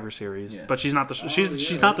Survivor Series, but she's not the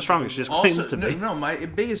she's not the strongest. She just claims to be. No, my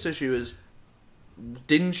biggest issue is,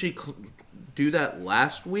 didn't she do that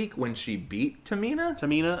last week when she beat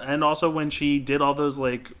Tamina? And also when she did all those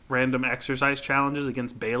like random exercise challenges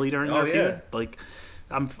against Bayley during her feud. Like,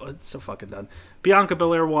 it's so fucking done. Bianca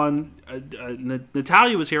Belair won.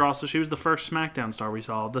 Natalya was here also. She was the first SmackDown star we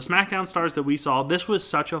saw. The SmackDown stars that we saw, this was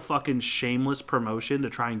such a fucking shameless promotion to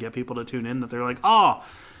try and get people to tune in that they're like, oh,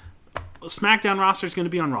 SmackDown roster is going to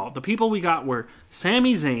be on Raw. The people we got were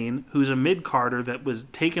Sami Zayn, who's a mid-carder that was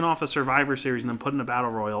taken off a Survivor Series and then put in a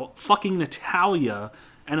Battle Royal, fucking Natalya,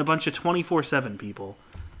 and a bunch of 24/7 people.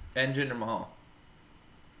 And Jinder Mahal.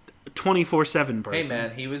 24/7 person. Hey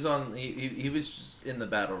man, he was on. He was in the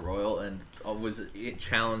Battle Royal and was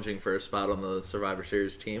challenging for a spot on the Survivor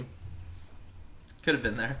Series team. Could have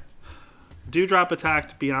been there. Doudrop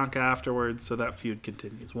attacked Bianca afterwards, so that feud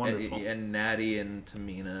continues. Wonderful. And Natty and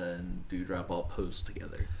Tamina and Doudrop all posed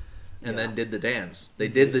together, and then did the dance. They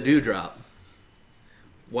did the Doudrop.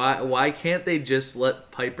 Why can't they just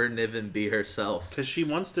let Piper Niven be herself? Because she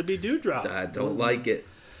wants to be Doudrop. I don't like it.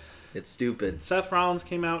 It's stupid. Seth Rollins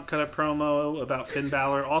came out, cut a promo about Finn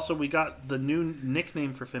Balor. Also, we got the new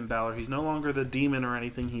nickname for Finn Balor. He's no longer the Demon or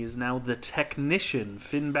anything. He is now the Technician,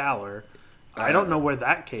 Finn Balor. I don't know where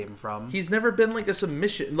that came from. He's never been like a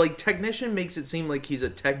submission. Like, Technician makes it seem like he's a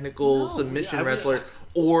technical submission wrestler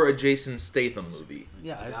or a Jason Statham movie.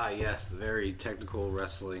 Yeah. Yes, the very technical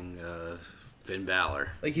wrestling Finn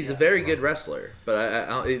Balor. Like, he's a very good wrestler.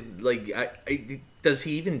 But, does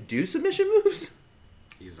he even do submission moves?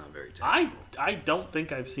 He's not very technical. I don't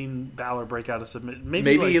think I've seen Balor break out a submit.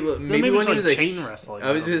 Maybe when he was like chain wrestling.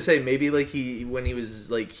 I was gonna say maybe like when he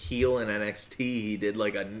was like heel in NXT, he did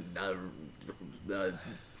like a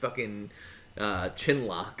fucking chin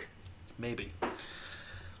lock. Maybe.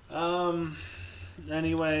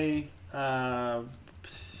 Anyway, what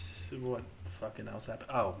fucking else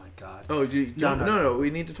happened? Oh my god. Oh, no.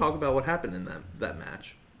 We need to talk about what happened in that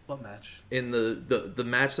match. What match? In the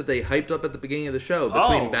match that they hyped up at the beginning of the show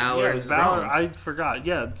between Balor and Rollins. I forgot.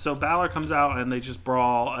 Yeah, so Balor comes out and they just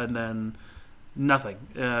brawl and then nothing.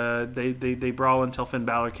 They brawl until Finn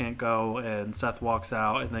Balor can't go and Seth walks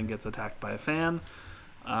out and then gets attacked by a fan.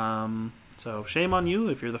 So shame on you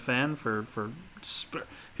if you're the fan for if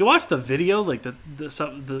you watch the video, like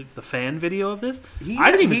the fan video of this.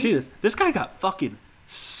 I didn't even see this. This guy got fucking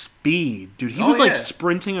speed, dude. He was like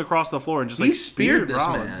sprinting across the floor and just he speared this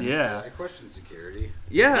Rollins. man. Yeah, I question security.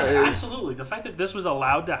 Yeah, absolutely. The fact that this was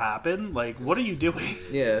allowed to happen, like, what are you doing?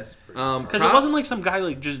 Yeah, because it wasn't like some guy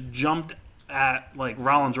like just jumped at like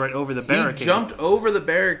Rollins right over the barricade. He jumped over the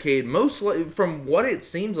barricade. From what it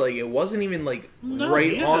seems like, it wasn't even like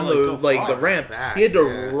right on the ramp. Back, he had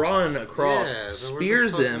to run across,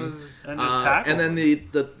 spears him. And just tackle. And then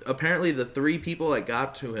the apparently the 3 people that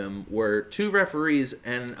got to him were 2 referees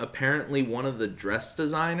and apparently one of the dress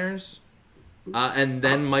designers, and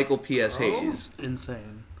then Michael P.S. Hayes.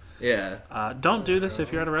 Insane. Yeah. Don't do this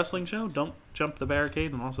if you're at a wrestling show. Don't jump the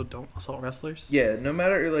barricade, and also don't assault wrestlers. Yeah, no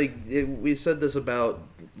matter, like, we said this about,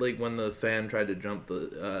 like, when the fan tried to jump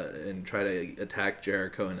and try to attack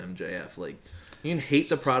Jericho and MJF. Like, you can hate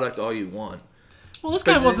the product all you want. Well, this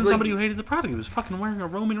guy wasn't somebody who hated the product. He was fucking wearing a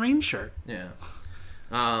Roman Reigns shirt. Yeah.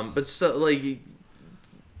 But still, like...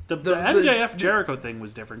 The MJF Jericho thing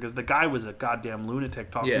was different because the guy was a goddamn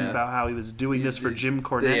lunatic talking about how he was doing this for Jim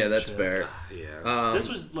Cornette. Yeah, that's fair. Yeah. This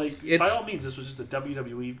was, like, by all means, this was just a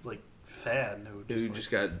WWE, like, fan who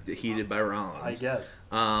just got heated by Rollins. I guess.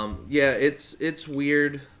 Yeah, it's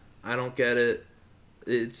weird. I don't get it.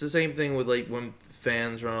 It's the same thing with, like, when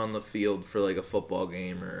fans run on the field for, like, a football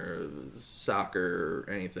game or soccer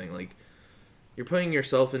or anything. Like, you're putting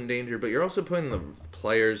yourself in danger, but you're also putting the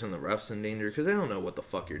players and the refs in danger because they don't know what the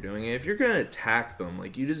fuck you're doing. And if you're going to attack them,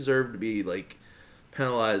 like, you deserve to be, like,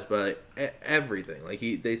 penalized by everything. Like,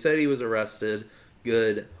 they said he was arrested.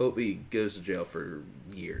 Good. Hope he goes to jail for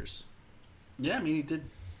years. Yeah, I mean, he did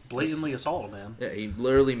blatantly assault a man. Yeah, he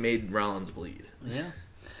literally made Rollins bleed. Yeah.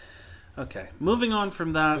 Okay, moving on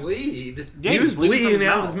from that. Bleed? Yeah, he was bleeding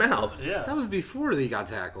out of his mouth. mouth. Yeah. That was before he got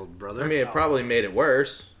tackled, brother. I mean, it probably made it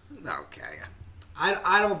worse. Okay.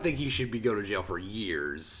 I don't think he should be go to jail for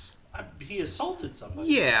years. He assaulted somebody.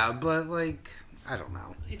 Yeah, but, like, I don't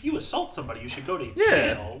know. If you assault somebody, you should go to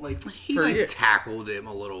Yeah. jail. Like, He, like, tackled him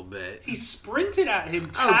a little bit. he sprinted at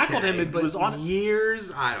him, tackled him, and but was on...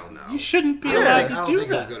 years? I don't know. You shouldn't be I don't allowed think, to I don't do think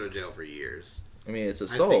that. he'll go to jail for years. I mean, it's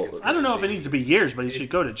think assault. it's- I don't know if it needs to be years, but he should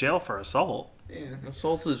go to jail for assault. Yeah.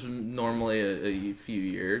 Assault is normally a few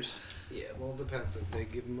years. Yeah, well, it depends if they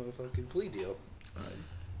give him a fucking plea deal.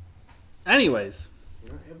 Anyways,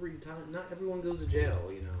 Not everyone goes to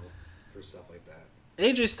jail, you know, for stuff like that.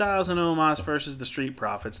 AJ Styles and Omos versus the Street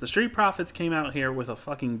Profits. The Street Profits came out here with a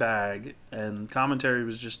fucking bag, and commentary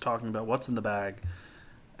was just talking about what's in the bag.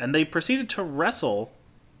 And they proceeded to wrestle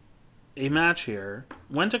a match here,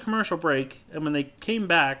 went to commercial break, and when they came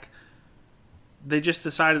back, they just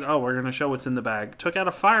decided, oh, we're going to show what's in the bag. Took out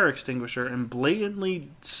a fire extinguisher and blatantly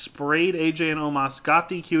sprayed AJ and Omos, got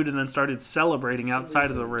DQ'd, and then started celebrating outside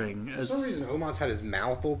of the ring. For some reason, Omos had his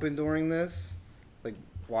mouth open during this. Like,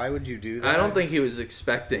 why would you do that? I don't think he was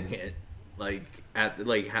expecting it. Like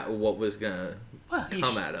what was gonna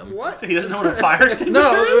come at him. What? He doesn't know what a fire extinguisher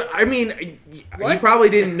No, is? I mean, What? he probably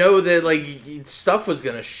didn't know that like stuff was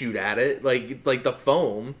gonna shoot at it, like the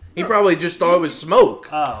foam. He probably just thought it was smoke.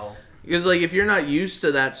 Oh. Because like if you're not used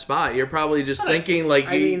to that spot, you're probably just thinking like.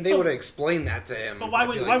 I mean, they would have explained that to him. But why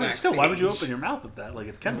would you backstage. open your mouth with that? Like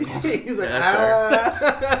it's chemicals. He's like,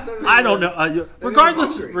 That's I don't know.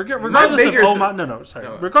 Regardless of hungry. Omos,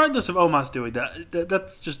 No. regardless of Omos doing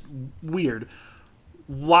that's just weird.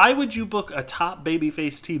 Why would you book a top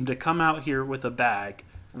babyface team to come out here with a bag,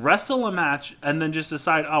 wrestle a match, and then just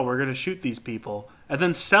decide, oh, we're going to shoot these people, and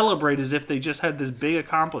then celebrate as if they just had this big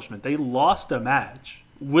accomplishment? They lost a match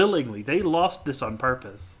willingly. They lost this on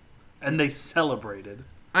purpose, and they celebrated.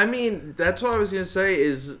 I mean, that's what I was gonna say.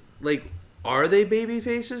 Is like, are they baby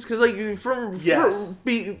faces? Because like Yes.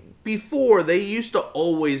 before they used to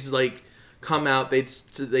always like come out.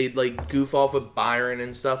 They'd like goof off with Byron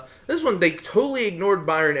and stuff. This one they totally ignored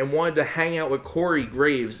Byron and wanted to hang out with Corey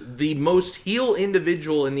Graves, the most heel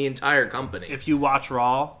individual in the entire company. If you watch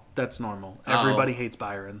Raw, that's normal. Everybody hates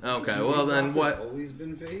Byron. Okay, well then what? Always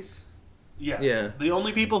been face. Yeah. The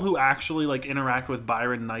only people who actually like interact with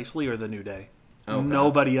Byron nicely are the New Day. Okay.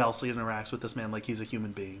 Nobody else interacts with this man like he's a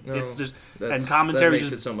human being. No, It's just That's- and commentary that makes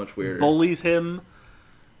just it so much weirder. bullies him.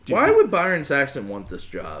 Dude, Why would Byron Saxton want this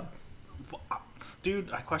job?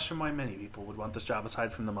 Dude, I question why many people would want this job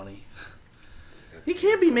aside from the money. He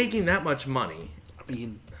can't be making that much money. I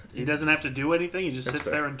mean, he doesn't have to do anything. He just That's sits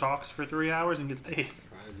fair. there and talks for 3 hours and gets paid.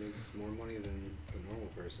 Probably makes more money than the normal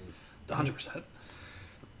person. 100%.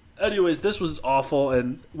 Anyways, this was awful,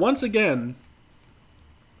 and once again,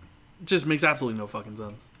 just makes absolutely no fucking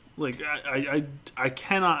sense. Like, I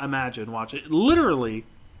cannot imagine watching. Literally,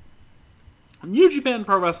 New Japan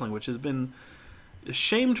Pro Wrestling, which has been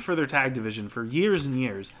shamed for their tag division for years and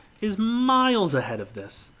years, is miles ahead of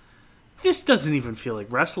this. This doesn't even feel like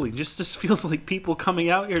wrestling. Just feels like people coming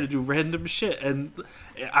out here to do random shit. And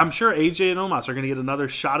I'm sure AJ and Omos are going to get another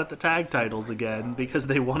shot at the tag titles again because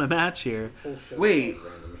they won a match here. Wait,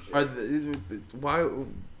 why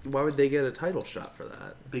would they get a title shot for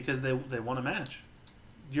that? Because they won a match.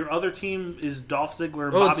 Your other team is Dolph Ziggler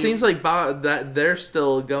and Oh, Bobby. it seems like that they're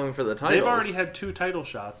still going for the titles. They've already had 2 title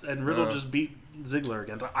shots, and Riddle just beat Ziggler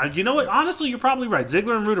again. You know what? Honestly, you're probably right.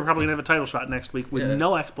 Ziggler and Roode are probably going to have a title shot next week with Yeah.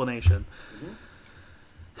 no explanation.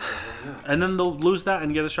 And then they'll lose that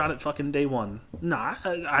and get a shot at fucking day one. Nah,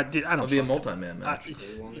 I don't. It'll be a multi-man match.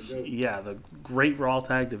 Yeah, the Great Raw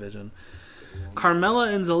Tag Division.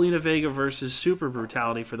 Carmella and Zelina Vega versus Super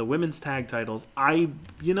Brutality for the women's tag titles.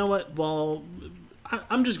 You know what? Well,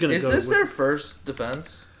 I'm just gonna. Is this their first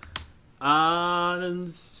defense?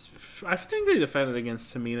 I think they defended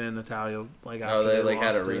against Tamina and Natalya. Like, after they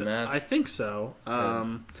had a lost it. rematch. I think so.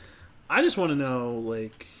 I just want to know,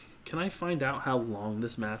 like, can I find out how long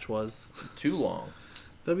this match was? Too long.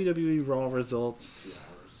 WWE Raw results.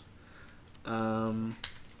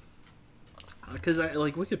 Because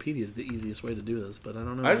Wikipedia is the easiest way to do this, but I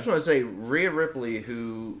don't know. I just want to say Rhea Ripley,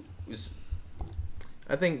 who is,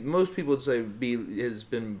 I think most people would say has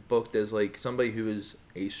been booked as like somebody who is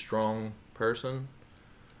a strong person.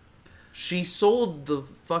 She sold the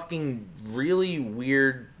fucking really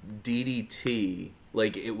weird DDT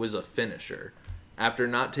like it was a finisher after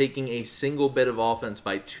not taking a single bit of offense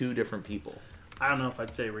by two different people. I don't know if I'd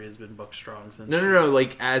say Rhea's been booked strong since. No,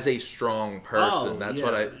 like as a strong person. That's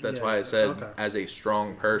yeah, why I said okay. As a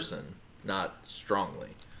strong person, not strongly.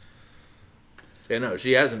 Yeah, no,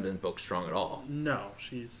 she hasn't been booked strong at all. No,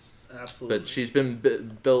 she's absolutely. But she's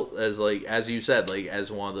been built as like, as you said, like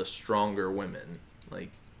as one of the stronger women, like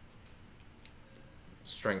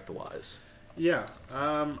strength-wise. Yeah,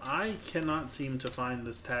 I cannot seem to find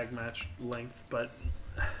this tag match length, but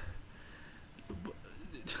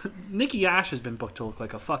Nikki Ash has been booked to look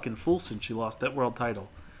like a fucking fool since she lost that world title.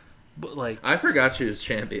 But like, I forgot she was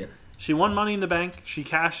champion. She won Money in the Bank. She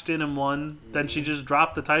cashed in and won. Then she just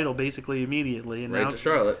dropped the title basically immediately. And right now, to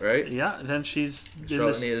Charlotte, right? Yeah. Then she's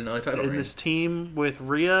needed another title in this team with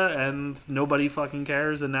Rhea, and nobody fucking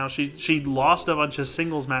cares. And now she lost a bunch of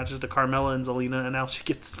singles matches to Carmella and Zelina, and now she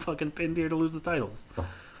gets fucking pinned here to lose the titles.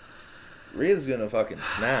 Rhea's gonna fucking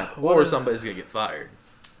snap, or somebody's gonna get fired.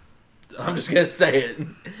 I'm just gonna say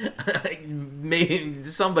it. Maybe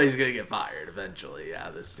somebody's gonna get fired eventually out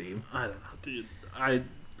of this team. I don't know, dude.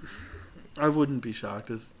 I wouldn't be shocked,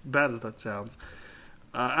 as bad as that sounds.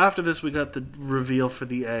 After this, we got the reveal for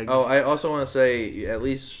the egg. Oh, I also want to say, at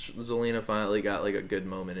least Zelina finally got like a good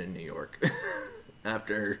moment in New York.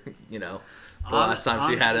 After, the last time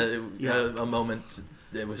she had a moment,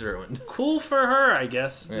 it was ruined. Cool for her, I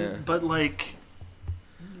guess. Yeah. But, like...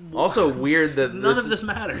 Also weird that none of this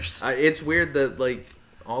matters. It's weird that, like,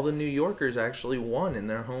 all the New Yorkers actually won in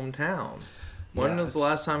their hometown. When was the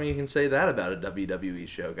last time you can say that about a WWE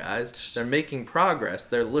show, guys? They're making progress.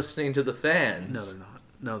 They're listening to the fans. No, they're not.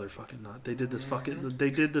 No, they're fucking not. They did this They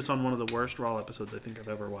did this on one of the worst Raw episodes I think I've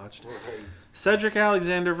ever watched. Cedric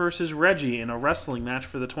Alexander versus Reggie in a wrestling match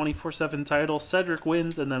for the 24/7 title. Cedric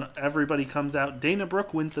wins, and then everybody comes out. Dana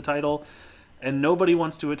Brooke wins the title, and nobody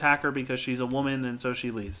wants to attack her because she's a woman, and so she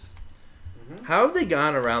leaves. How have they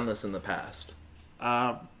gone around this in the past?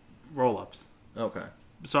 Roll-ups. Okay.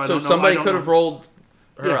 So somebody could have rolled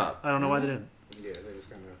her up. I don't know why they didn't. Yeah, they just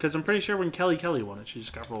kind of. Because I'm pretty sure when Kelly won it, she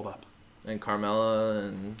just got rolled up. And Carmella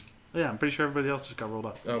and... Yeah, I'm pretty sure everybody else just got rolled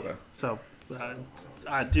up. Okay. So, dude,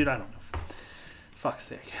 I don't know. Fuck's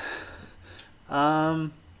sake.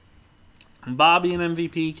 Bobby and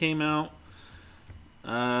MVP came out.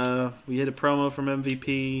 We had a promo from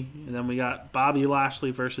MVP, and then we got Bobby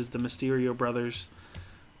Lashley versus the Mysterio Brothers.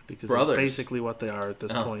 Because that's basically what they are at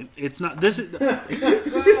this point. It's not... This is...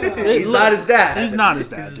 He's not his dad. He's not his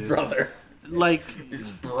dad, He's dude. his brother. Like,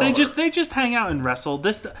 they just hang out and wrestle.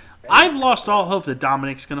 I've lost all hope that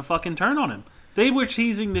Dominic's gonna fucking turn on him. They were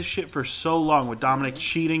teasing this shit for so long with Dominic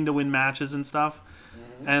cheating to win matches and stuff.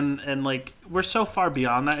 And like, we're so far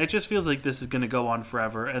beyond that. It just feels like this is gonna go on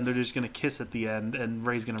forever, and they're just gonna kiss at the end, and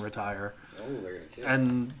Ray's gonna retire. Oh, they're gonna kiss.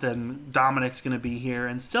 And then Dominic's gonna be here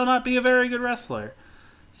and still not be a very good wrestler.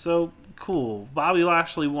 So, cool. Bobby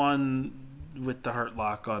Lashley won with the Hurt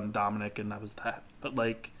Lock on Dominic, and that was that. But,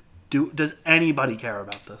 like, does anybody care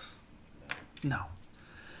about this? No.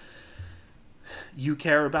 You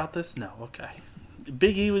care about this? No. Okay.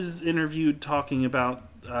 Big E was interviewed talking about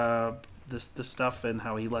this stuff and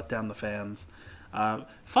how he let down the fans.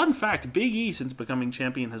 Fun fact, Big E, since becoming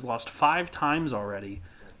champion, has lost 5 times already,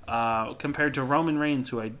 compared to Roman Reigns,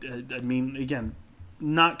 who, I mean, again,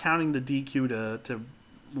 not counting the DQ to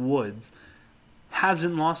Woods,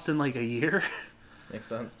 hasn't lost in like a year. Makes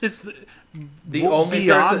sense. It's the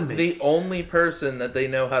only person that they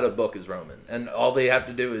know how to book is Roman, and all they have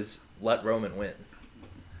to do is let Roman win.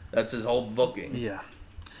 That's his whole booking. Yeah.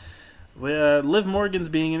 Liv Morgan's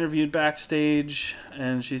being interviewed backstage,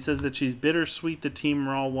 and she says that she's bittersweet that Team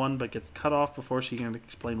Raw won, but gets cut off before she can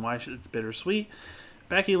explain why it's bittersweet.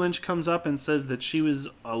 Becky Lynch comes up and says that she was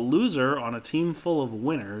a loser on a team full of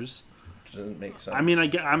winners. doesn't make sense. I mean,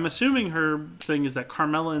 I'm assuming her thing is that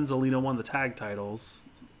Carmella and Zelina won the tag titles.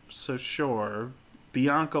 So sure.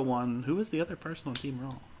 Bianca won. Who was the other person on Team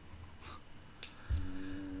Raw?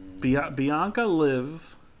 Bianca,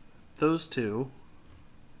 Liv, those two.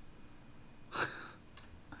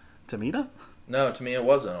 Tamina? No, Tamina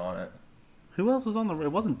wasn't on it. Who else is on the...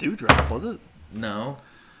 It wasn't Doudrop, was it? No.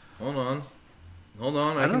 Hold on.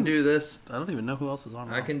 I can do this. I don't even know who else is on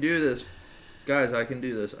Raw. I can do this. Guys, I can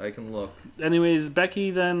do this. I can look. Anyways,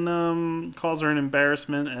 Becky then calls her an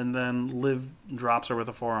embarrassment, and then Liv drops her with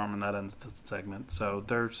a forearm, and that ends the segment. So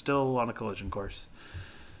they're still on a collision course.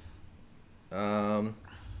 Rhea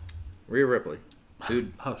Ripley.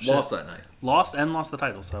 Dude, lost that night. Lost the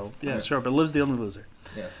title, so yeah, Okay. sure. But Liv's the only loser.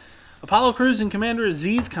 Yeah. Apollo Crews and Commander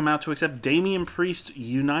Aziz come out to accept Damian Priest's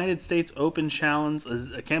United States Open Challenge.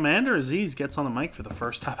 Commander Aziz gets on the mic for the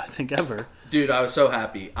first time, I think, ever. Dude, I was so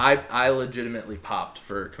happy. I legitimately popped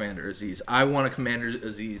for Commander Aziz. I want a Commander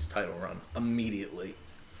Aziz title run immediately.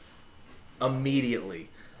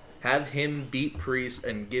 Have him beat Priest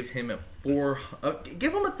and give him a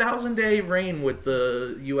 1,000-day reign with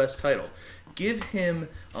the U.S. title. Give him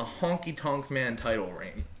a honky tonk man title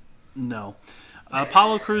reign. No.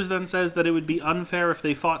 Apollo Crews then says that it would be unfair if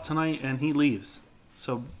they fought tonight, and he leaves.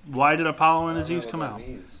 So why did Apollo and Aziz come out?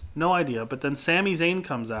 No idea. But then Sami Zayn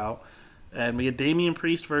comes out, and we get Damian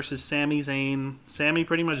Priest versus Sami Zayn. Sami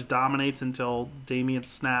pretty much dominates until Damian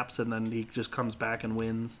snaps, and then he just comes back and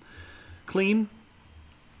wins clean.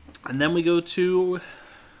 And then we go to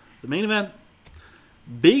the main event.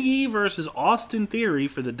 Big E versus Austin Theory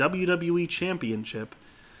for the WWE Championship.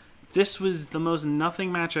 This was the most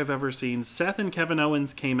nothing match I've ever seen. Seth and Kevin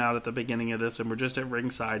Owens came out at the beginning of this and were just at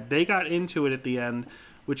ringside. They got into it at the end,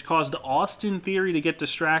 which caused Austin Theory to get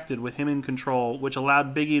distracted with him in control, which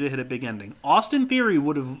allowed Big E to hit a big ending. Austin Theory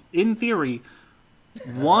would have, in theory,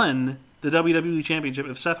 won the WWE Championship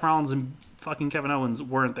if Seth Rollins and fucking Kevin Owens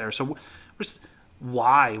weren't there. So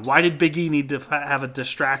why? Why did Big E need to have a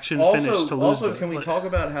distraction finish to lose? Also, can we talk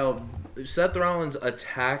about how Seth Rollins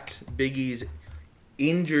attacked Big E's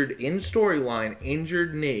injured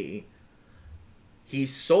knee? He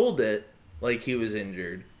sold it like he was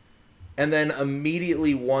injured, and then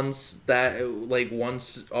immediately once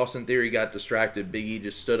Austin Theory got distracted, Big E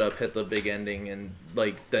just stood up, hit the big ending, and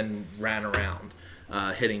then ran around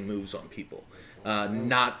hitting moves on people,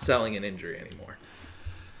 not selling an injury anymore.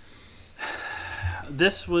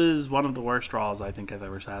 This was one of the worst Raws I think I've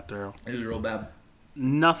ever sat through. It was real bad.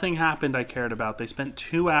 Nothing happened I cared about. They spent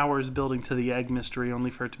 2 hours building to the egg mystery only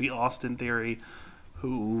for it to be Austin Theory,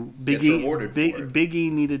 who Big E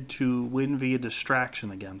needed to win via distraction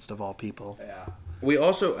against, of all people. Yeah.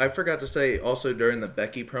 I forgot to say, also during the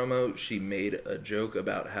Becky promo, she made a joke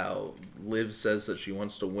about how Liv says that she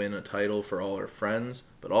wants to win a title for all her friends,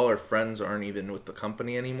 but all her friends aren't even with the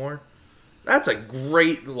company anymore. That's a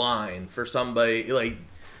great line for somebody,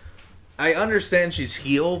 I understand she's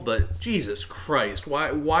heel, but Jesus Christ,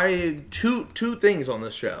 why two things on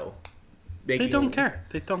this show? They don't care.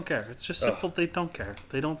 They don't care. It's just simple. Ugh. They don't care.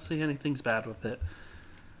 They don't see anything's bad with it.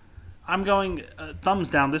 I'm going thumbs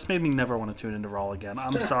down. This made me never want to tune into Raw again.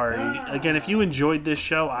 I'm sorry. Again, if you enjoyed this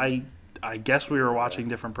show, I guess we were watching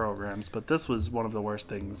different programs, but this was one of the worst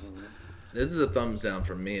things. This is a thumbs down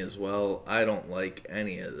from me as well. I don't like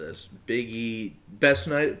any of this. Big E, best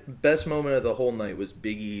moment of the whole night was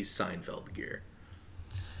Big E's Seinfeld gear.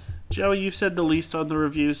 Joey, you've said the least on the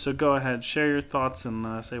review, so go ahead, share your thoughts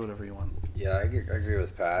and say whatever you want. Yeah, I agree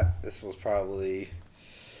with Pat. This was probably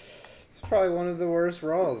one of the worst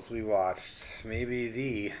Raws we watched. Maybe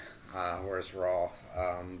the worst Raw,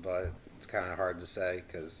 but it's kind of hard to say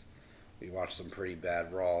because we watched some pretty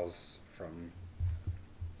bad Raws from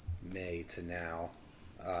May to now.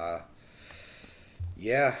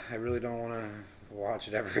 Yeah, I really don't want to watch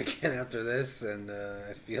it ever again after this, and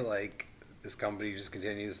I feel like this company just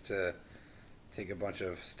continues to take a bunch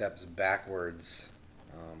of steps backwards,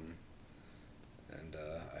 and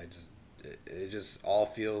it just all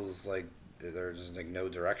feels like there's just no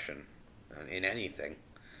direction in anything.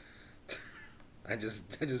 I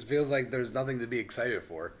just feels like there's nothing to be excited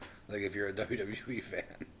for, like if you're a WWE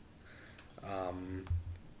fan.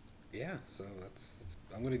 Yeah, so that's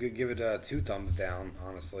I'm gonna give it 2 thumbs down.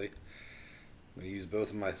 Honestly, I'm gonna use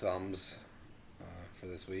both of my thumbs for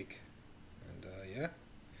this week, and yeah,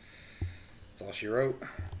 that's all she wrote.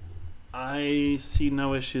 I see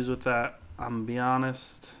no issues with that. I'm gonna be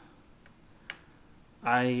honest.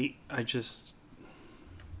 I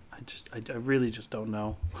really just don't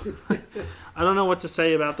know. I don't know what to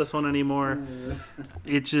say about this one anymore.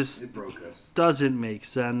 It broke us. Doesn't make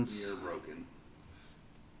sense. You're broken.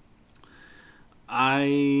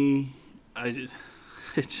 it's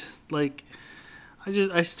just like,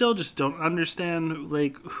 I still just don't understand,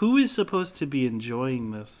 like, who is supposed to be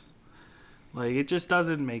enjoying this? Like, it just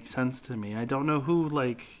doesn't make sense to me. I don't know who,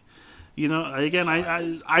 like, you know, again,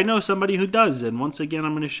 I know somebody who does, and once again,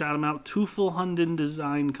 I'm going to shout him out. Tufel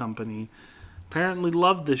Design Company. Apparently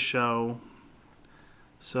loved this show.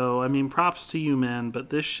 So, I mean, props to you, man,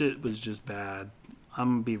 but this shit was just bad.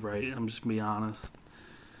 I'm just going to be honest.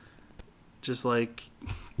 Just like,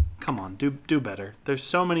 come on, do better. There's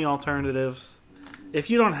so many alternatives. If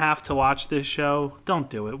you don't have to watch this show, don't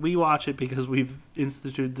do it. We watch it because we've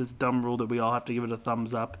instituted this dumb rule that we all have to give it a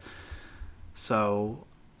thumbs up. So,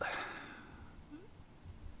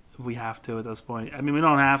 we have to at this point. I mean, we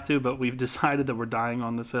don't have to, but we've decided that we're dying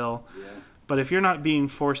on this hill. Yeah. But if you're not being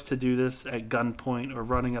forced to do this at gunpoint or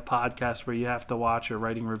running a podcast where you have to watch or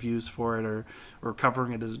writing reviews for it or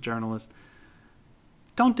covering it as a journalist,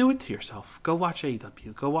 don't do it to yourself. Go watch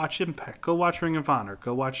AEW. Go watch Impact. Go watch Ring of Honor.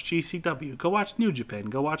 Go watch GCW. Go watch New Japan.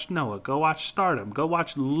 Go watch Noah. Go watch Stardom. Go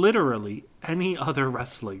watch literally any other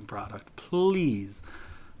wrestling product. Please.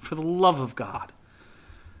 For the love of God.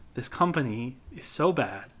 This company is so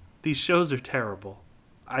bad. These shows are terrible.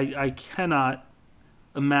 I cannot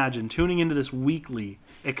imagine tuning into this weekly,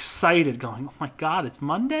 excited, going, oh my God, it's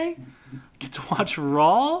Monday? I get to watch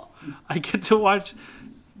Raw? I get to watch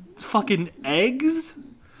fucking eggs?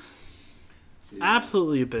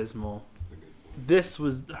 Absolutely abysmal. This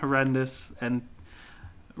was horrendous. And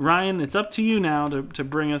Ryan, it's up to you now to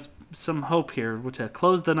bring us some hope here, to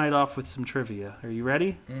close the night off with some trivia. Are you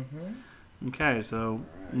ready? Mm-hmm. Okay, so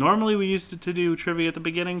normally we used to do trivia at the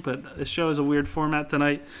beginning, but this show is a weird format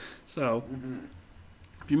tonight. So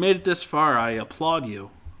if you made it this far, I applaud you,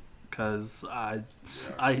 because I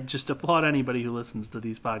just applaud anybody who listens to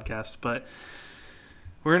these podcasts. But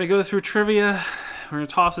we're going to go through trivia. We're going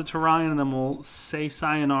to toss it to Ryan, and then we'll say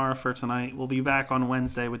sayonara for tonight. We'll be back on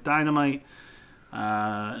Wednesday with Dynamite.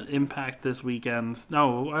 Impact this weekend.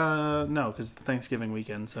 No, because it's Thanksgiving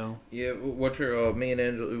weekend. So yeah, what your me and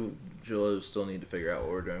Angelo still need to figure out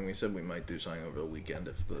what we're doing. We said we might do something over the weekend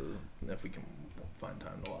if we can find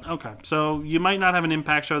time to watch. Okay, so you might not have an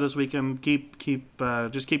Impact show this weekend.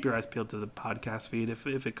 Just keep your eyes peeled to the podcast feed.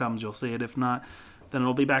 If it comes, you'll see it. If not, then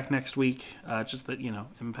it'll be back next week. Just that,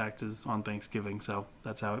 Impact is on Thanksgiving, so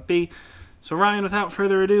that's how it be. So Ryan, without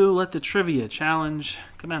further ado, let the trivia challenge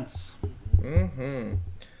commence. Mm-hmm.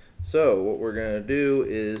 So what we're going to do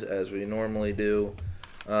is, as we normally do,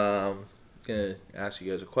 going to ask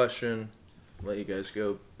you guys a question, let you guys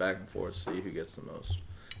go back and forth, see who gets the most.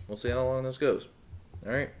 We'll see how long this goes.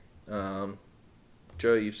 All right.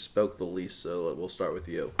 Joe, you spoke the least, so we'll start with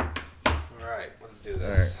you. All right, let's do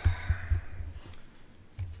this. All right.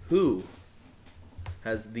 Who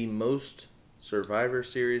has the most Survivor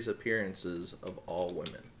Series appearances of all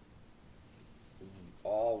women?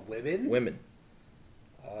 All women? Women.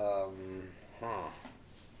 Are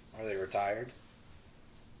they retired?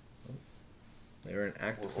 They are an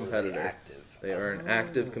active Or competitor. Are they active? They are an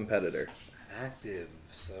active competitor. Active.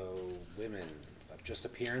 So women, just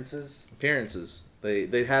appearances. Appearances.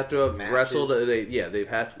 They have to have Matches. wrestled. They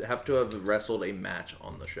have to have wrestled a match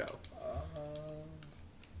on the show.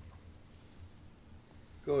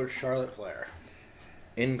 Go with Charlotte Flair.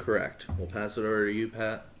 Incorrect. We'll pass it over to you,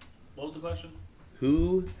 Pat. What was the question?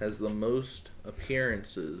 Who has the most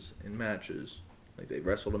appearances in matches, like they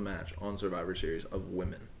wrestled a match on Survivor Series, of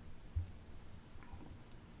women?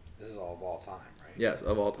 This is all time, right? Yes,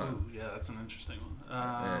 of all time. Ooh, yeah, that's an interesting one.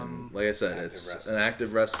 And like I said, it's an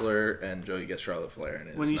active wrestler, and Joey gets Charlotte Flair.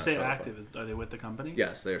 And when you say active, are they with the company?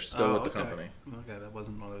 Yes, they're still with the company. Okay, that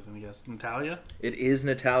wasn't what I was going to guess. Natalia? It is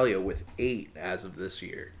Natalia with 8 as of this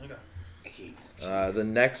year. Okay. The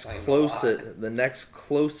next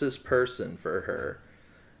closest person for her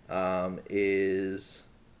is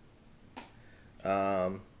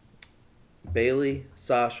Bailey,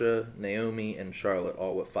 Sasha, Naomi, and Charlotte,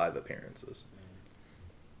 all with 5 appearances.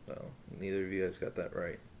 So neither of you guys got that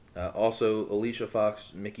right. Also, Alicia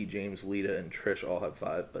Fox, Mickie James, Lita, and Trish all have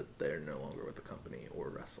 5, but they're no longer with the company or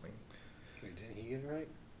wrestling. Wait, didn't he get it right?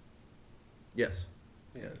 Yes.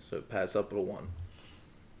 Yeah. So Pat's up to 1.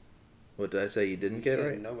 What did I say? You didn't get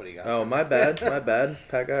right? Nobody got it. Oh, my bad. My bad.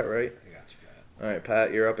 Pat got it right. I got you, Pat. All right,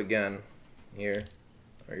 Pat, you're up again. Here.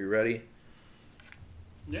 Are you ready?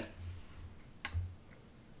 Yeah.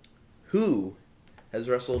 Who has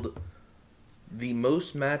wrestled the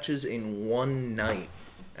most matches in one night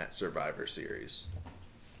at Survivor Series?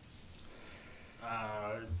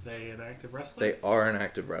 Are they an active wrestler? They are an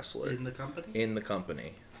active wrestler. In the company? In the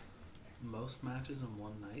company. Most matches in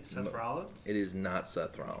one night? Seth Rollins? It is not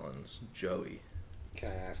Seth Rollins. Joey.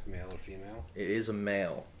 Can I ask male or female? It is a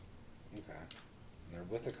male. Okay. They're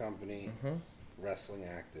with a company, wrestling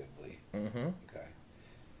actively. Okay.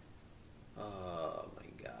 Oh my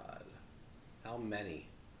God. How many?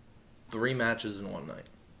 3 matches in one night.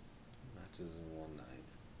 Matches in one night.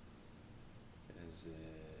 Is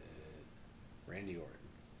it Randy Orton?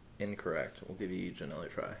 Incorrect. We'll give you each another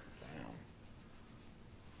try.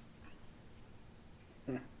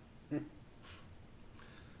 Yeah.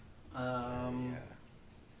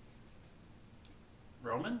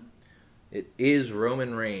 Roman? It is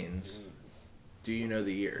Roman Reigns. Do you know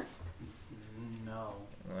the year? No.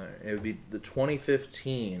 All right. It would be the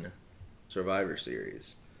 2015 Survivor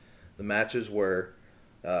Series. The matches were,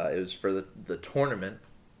 it was for the tournament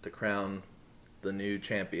to crown the new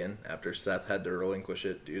champion after Seth had to relinquish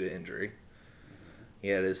it due to injury. He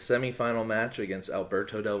had his semifinal match against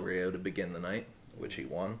Alberto Del Rio to begin the night, which he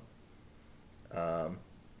won.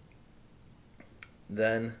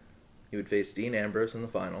 Then he would face Dean Ambrose in the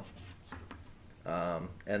final.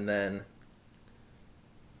 And then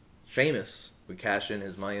Sheamus would cash in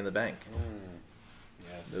his Money in the Bank.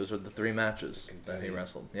 Yes. Those were the 3 matches that he Confetti.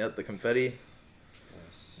 wrestled. Yep, the confetti.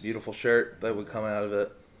 Yes. Beautiful shirt that would come out of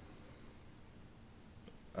it.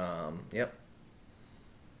 Yep.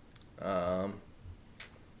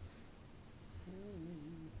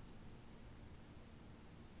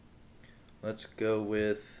 Let's go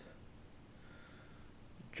with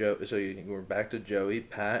Joe. So we're back to Joey.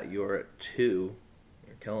 Pat, you're at 2.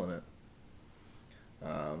 You're killing it.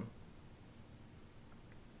 All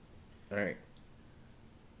right.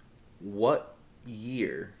 What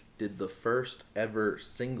year did the first ever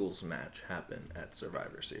singles match happen at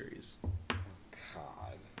Survivor Series?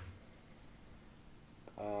 God.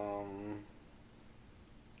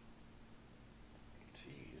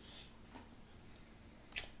 Jeez.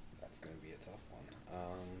 That's gonna be a tough one.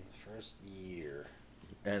 First year.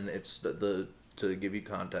 And it's the to give you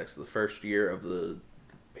context, the first year of the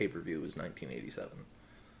pay-per-view was 1987.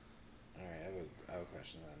 All right, I have a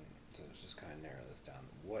question then to just kind of narrow this down.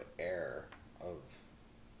 What era of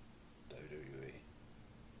WWE?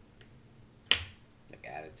 Like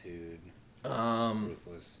Attitude,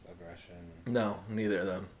 Ruthless Aggression. No, neither of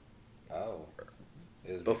them. Oh,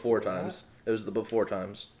 it was Before that? times. It was the before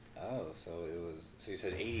times. Oh, so it was. So you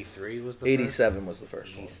said 83 was the 87 was the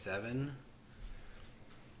first one. 87.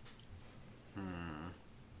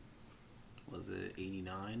 Was it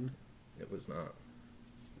 89? It was not.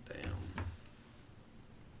 Damn.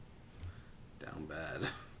 Down bad.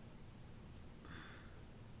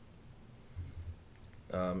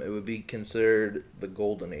 It would be considered the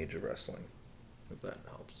golden age of wrestling, if that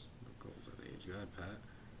helps. The golden age. Go ahead, Pat.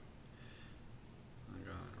 I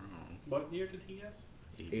got it wrong. What year did he guess?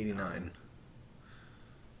 89.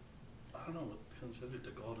 I don't know what's considered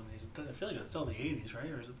the golden age. I feel like it's still the 80s,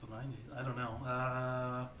 right? Or is it the 90s? I don't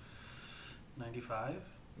know. 95?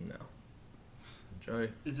 No. Joey?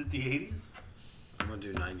 Is it the 80s? I'm gonna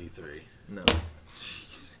do 93. No.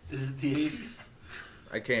 Jeez. Is it the 80s?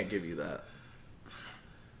 I can't give you that.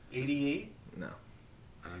 88? No.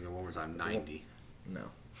 I'm gonna go one more time. 90. No.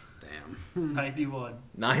 Damn. 91.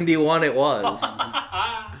 91 it was.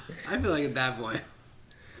 I feel like at that point.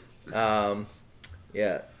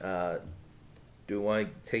 Yeah. Do you want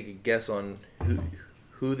to take a guess on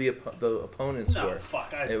who the opponents No, were?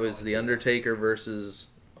 fuck. It was The Undertaker versus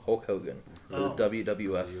Hulk Hogan for Oh. the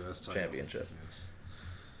WWF US title. Championship. Yes.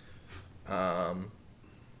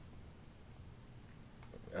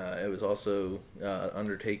 It was also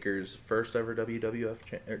Undertaker's first ever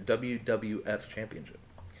WWF Championship.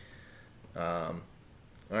 All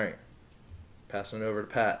right. Passing it over to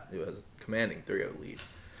Pat, who has a commanding 3-0 lead.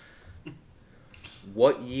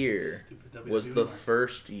 What year Stupid was WWE the mark.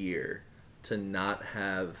 first year to not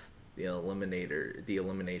have the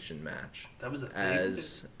elimination match That was a thing?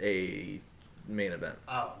 as a main event?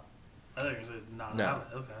 Oh. I thought you were going to say not No. have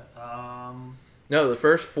it. Okay. No, the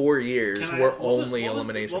first 4 years Can I- were what was- only what was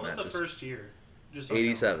elimination What was matches. the first year? Just so I know.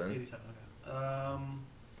 87. 87, okay.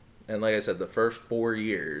 And like I said, the first 4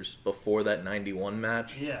 years before that 91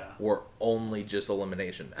 match Yeah. were only just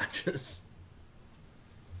elimination matches.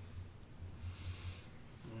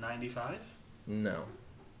 95? No.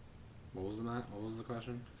 What was the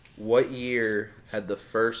question? What year had the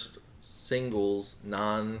first singles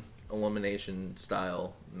non-elimination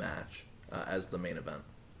style match as the main event?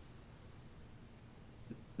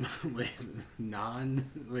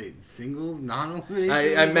 Singles,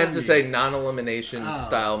 non-elimination. I meant to say non-elimination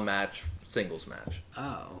style match, singles match.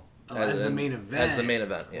 As the main event. As the main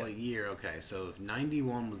event, yeah. What year? Okay, so if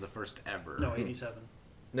 91 was the first ever. No, 87.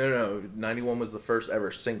 No, 91 was the first ever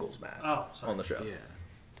singles match Oh, sorry. on the show. Yeah.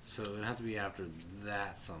 So it'd have to be after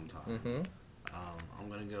that sometime. Mm-hmm. I'm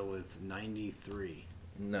gonna go with 93.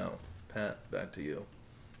 No. Pat, back to you.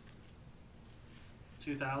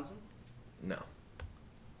 2000? No.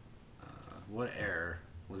 What era?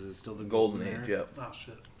 Was it still the Golden era? Age, yep. Oh,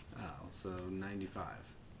 shit. Oh, so 95.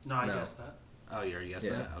 No, I No. guessed that. Oh, you already guessed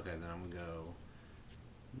Yeah. that? Okay, then I'm gonna go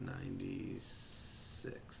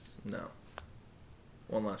 96. No.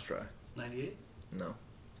 One last try. 98? No.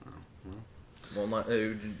 Oh, well,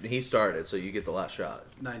 He started, so you get the last shot.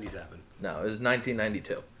 97. No, it was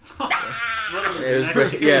 1992. Literally It was the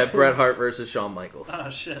next year. Bret Hart versus Shawn Michaels. Oh,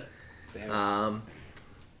 shit. Damn. All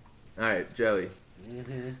right, Joey.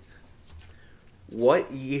 Mm-hmm.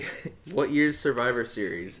 What year's Survivor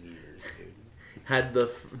Series Years, dude. had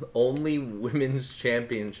the only women's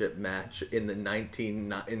championship match in the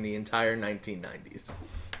entire 1990s?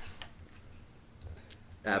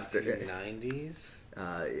 After 1990s.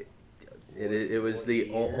 it was what the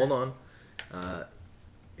year? hold on,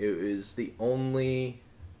 it was the only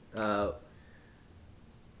time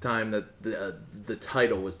that the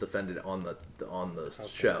title was defended on the Okay.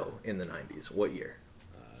 show in the 90s. What year?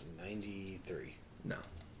 93. No. To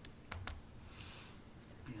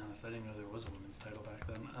be honest, I didn't know there was a women's title back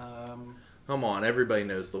then. Come on, everybody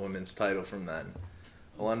knows the women's title from then.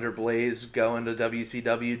 Alundra Blaze going to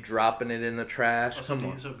WCW, dropping it in the trash. So Come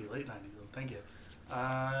on. it would be late 90s. Thank you.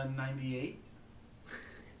 98?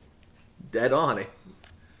 Dead on it.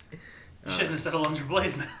 You shouldn't have said Alundra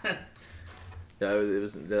Blaze, man. Yeah, it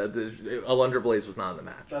was Alundra Blaze was not in the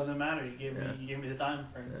match. Doesn't matter. You gave me the time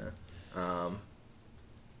frame.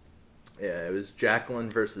 Yeah, it was Jacqueline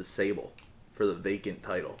versus Sable for the vacant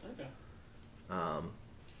title. Okay.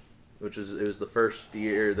 It was the first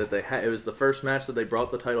year that they had. It was the first match that they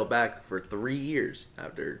brought the title back for 3 years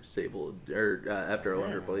after after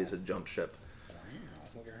Alundra Blaze had jumped ship. Wow,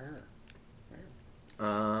 look at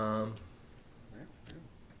her.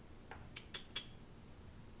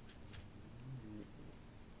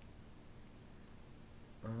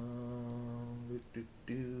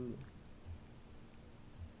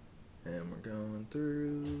 And we're going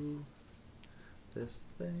through this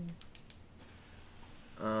thing.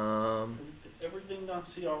 Everything gonna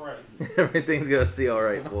see all right. Everything's gonna see all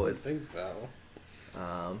right, I boys. think so.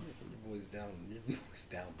 Um, Your boy's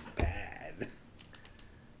down bad. This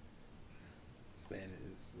man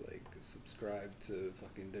is like subscribed to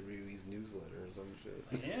fucking WWE's newsletter or some shit.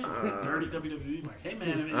 Yeah, dirty WWE mark. Hey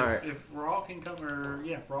man, if, All right. if Raw can come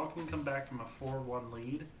if Raw can come back from a 4-1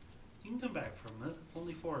 lead, you can come back from it. It's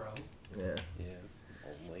only 4-0. yeah. Yeah,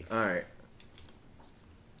 only. All right.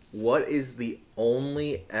 What is the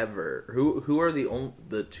only ever who are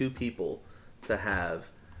the two people to have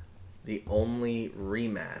the only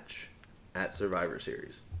rematch at Survivor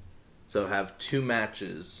Series? So have 2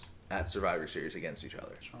 matches at Survivor Series against each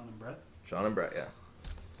other. Sean and Brett. Sean and Brett, yeah.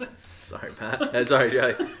 Sorry, Pat. Sorry,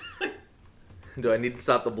 Joey. Do I need to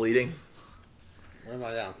stop the bleeding? What am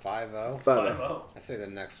I down? 5-0? 5-0. I say the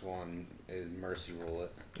next one is Mercy Rule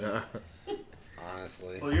It.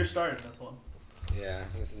 Honestly. Well, you're starting this one. Yeah,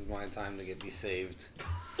 this is my time to get me saved.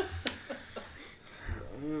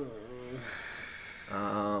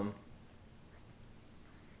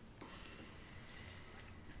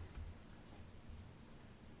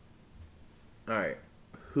 All right.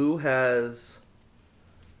 Who has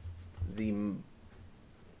the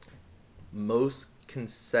most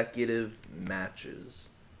consecutive matches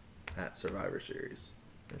at Survivor Series?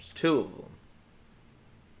 There's 2 of them.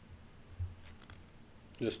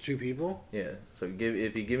 Just 2 people? Yeah. So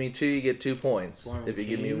if you give me 2, you get 2 points. One If you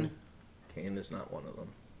give me Kane? Kane is not one of them.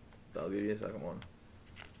 I'll give you a second one.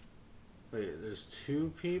 Wait, there's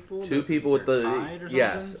 2 people? 2 people with the tied or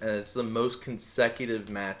yes, something? and it's the most consecutive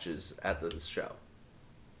matches at the show.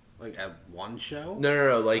 Like at one show?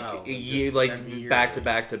 No. Like Oh, you, just every year. back to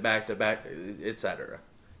back to back to back, etc.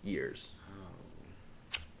 Years.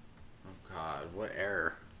 Oh God, what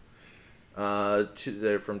error?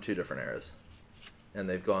 They're from 2 different eras, and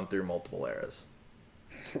they've gone through multiple eras.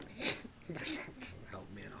 Help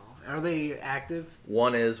me at all. Are they active?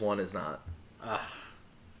 One is not.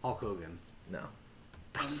 Hulk Hogan. No.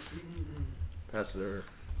 Pass it over.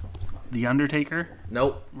 The Undertaker.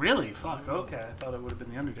 Nope. Really? Fuck. Okay, I thought it would have been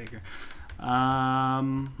the Undertaker. Are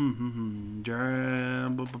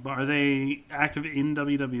they active in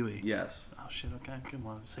WWE? Yes. Oh shit. Okay, I couldn't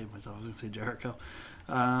want to save myself. I was gonna say Jericho.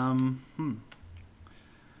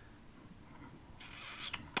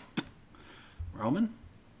 Roman.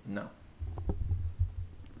 No.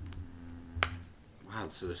 Wow,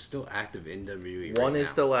 so they're still active in WWE. One right is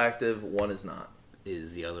now. still active. One is not.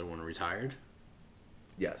 Is the other one retired?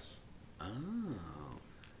 Yes. Oh.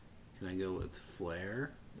 Can I go with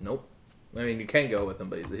Flair? Nope. I mean, you can go with him,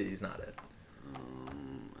 but he's not it.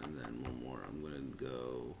 And then one more. I'm gonna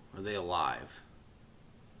go. Are they alive?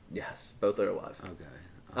 Yes, both are alive. Okay.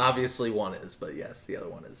 Obviously, one is, but yes, the other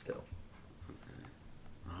one is too. Okay.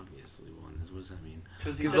 Obviously, one is. What does that mean?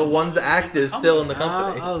 Because the one's active still in the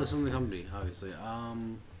company. Oh, it's in the company. Obviously.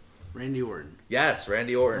 Randy Orton. Yes,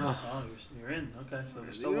 Randy Orton. Oh, you're in. Okay, so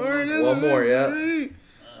there's still One more, yeah.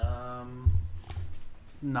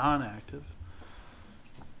 Non-active.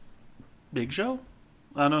 Big Show?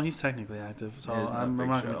 Oh no, he's technically active, so It is not I'm Big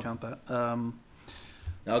not going Show. to count that.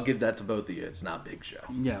 I'll give that to both of you. It's not Big Show.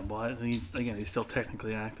 Yeah, well, he's still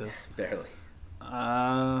technically active. Barely.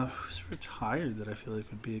 Who's retired that I feel like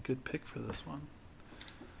would be a good pick for this one?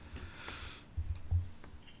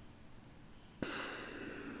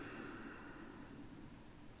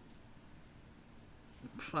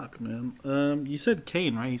 Fuck, man. You said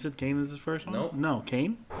Kane, right? You said Kane is his first one? Nope. No,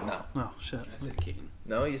 Kane? No. Oh, shit. I said Kane.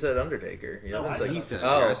 No, you said Undertaker. You No, haven't I said- said He said.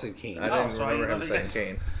 Oh. I said Kane. I didn't so I remember him didn't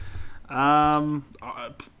saying think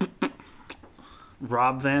Kane.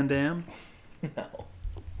 Rob Van Dam? No.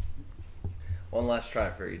 One last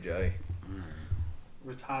try for you, Joey.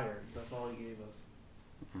 Retired. That's all he gave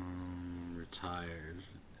us. Retired.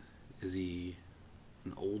 Is he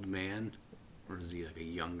an old man, or is he like a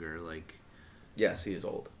younger? Like Yes, he is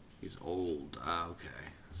old. he's old. Okay.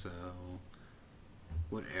 So,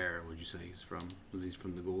 what era would you say he's from? Was he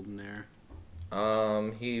from the Golden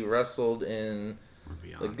Era He wrestled in or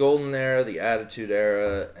beyond? the Golden Era, the Attitude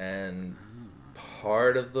Era, and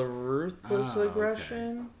part of the Ruthless Oh,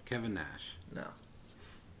 Aggression. okay. Kevin Nash. No.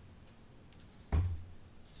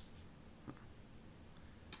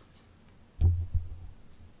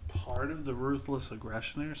 Part of the Ruthless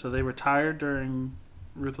Aggression era? So they retired during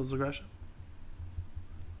Ruthless Aggression?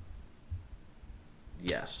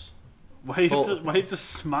 Yes. Why do you have to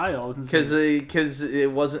smile? And say- Because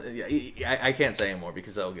it wasn't. I can't say anymore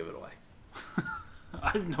because I'll give it away. I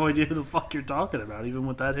have no idea who the fuck you're talking about, even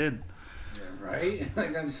with that hint. Yeah, right?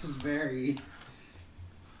 Like that's just very.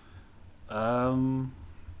 The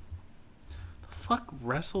fuck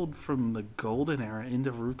wrestled from the Golden Era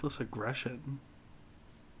into Ruthless Aggression?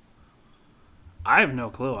 I have no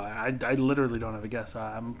clue. I literally don't have a guess.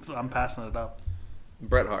 I'm passing it up.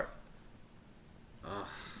 Bret Hart. Ugh.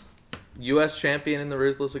 U.S. champion in the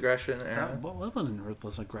Ruthless Aggression era. That wasn't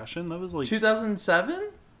Ruthless Aggression. That was like 2007?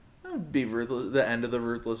 That would be the end of the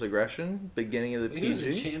Ruthless Aggression, beginning of the He was a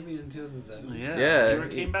PG. champion in 2007. Yeah,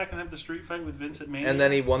 He came back and had the street fight with Vincent McMahon. And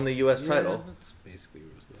then he won the U.S. Yeah, title. that's basically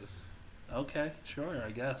Ruthless. Okay, sure,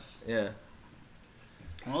 I guess. Yeah,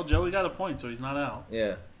 Well, Joey got a point, so he's not out.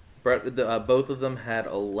 yeah. Both of them had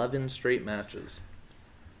 11 straight matches.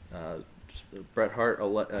 Bret Hart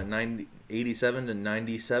 87 to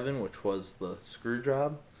 97, which was the screw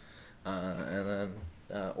job, and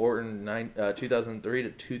then Orton 2003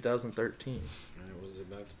 to 2013. It was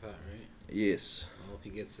about to Pat, right? Yes. Well, if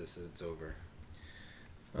he gets this, it's over.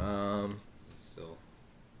 Still.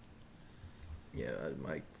 Yeah,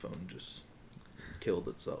 my phone just killed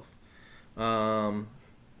itself.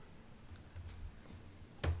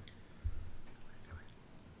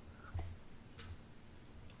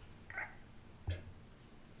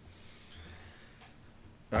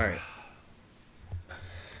 All right.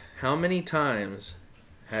 How many times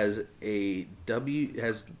has the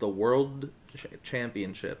world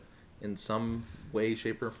championship in some way,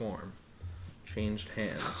 shape, or form changed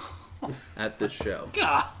hands at this show?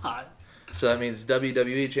 God. So that means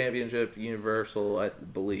WWE Championship, Universal, I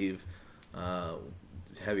believe,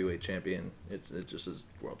 heavyweight champion. It just is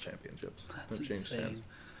World Championships. That's That changed insane.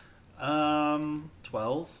 hands.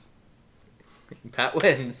 12. Pat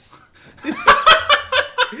wins.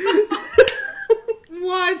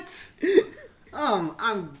 What?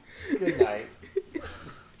 I'm. Good night.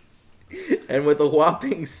 And with a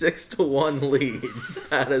whopping 6-1 lead,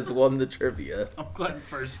 Pat has won the trivia. I'm glad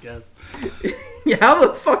first guess. How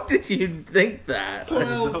the fuck did you think that? I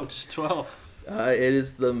don't know, just 12. It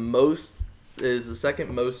is the most. It is the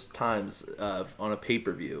second most times on a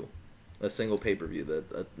pay-per-view, a single pay-per-view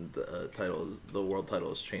that the world title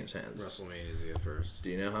has changed hands. WrestleMania's the first. Do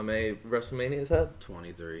you know how many WrestleManias had?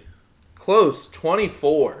 23. Close,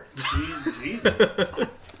 24. Jesus.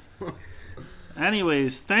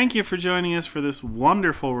 Anyways, thank you for joining us for this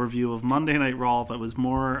wonderful review of Monday Night Raw that was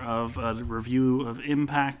more of a review of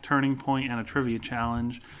Impact, Turning Point, and a trivia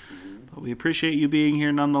challenge. But we appreciate you being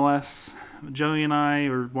here nonetheless. Joey and I,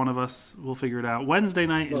 or one of us, will figure it out. Wednesday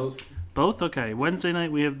night is... Both? Okay. Wednesday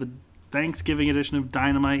night we have the Thanksgiving edition of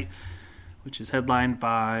Dynamite, which is headlined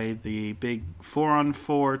by the big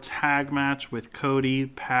 4-on-4 tag match with Cody,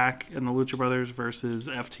 Pac, and the Lucha Brothers versus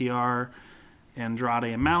FTR, Andrade,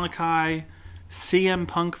 and Malachi. CM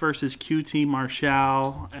Punk versus QT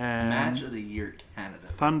Marshall. And Match of the year, Canada.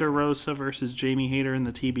 Thunder Rosa versus Jamie Hayter in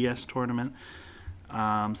the TBS tournament.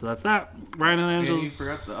 So that's that. Ryan and And you Angels.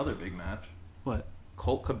 forgot the other big match. What?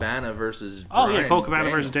 Colt Cabana versus Oh, yeah, Bryan Colt Cabana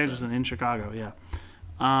versus Danielson. Danielson in Chicago, yeah.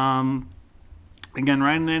 Again,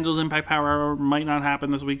 Ryan and Angels Impact Power Hour might not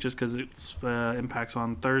happen this week just because it's Impact's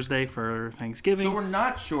on Thursday for Thanksgiving. So we're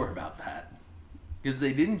not sure about that. Because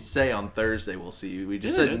they didn't say on Thursday we'll see you. We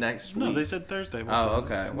just said next week. No, they said Thursday. We'll Oh, see.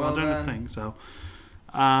 okay. It's Well, not then... thing. So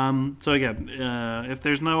again, if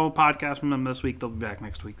there's no podcast from them this week, they'll be back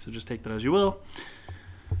next week. So just take that as you will.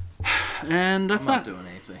 And that's I'm not that. doing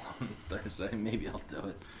anything on Thursday. Maybe I'll do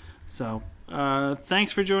it. So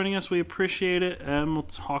thanks for joining us. We appreciate it. And we'll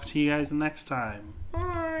talk to you guys next time.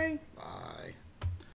 Bye.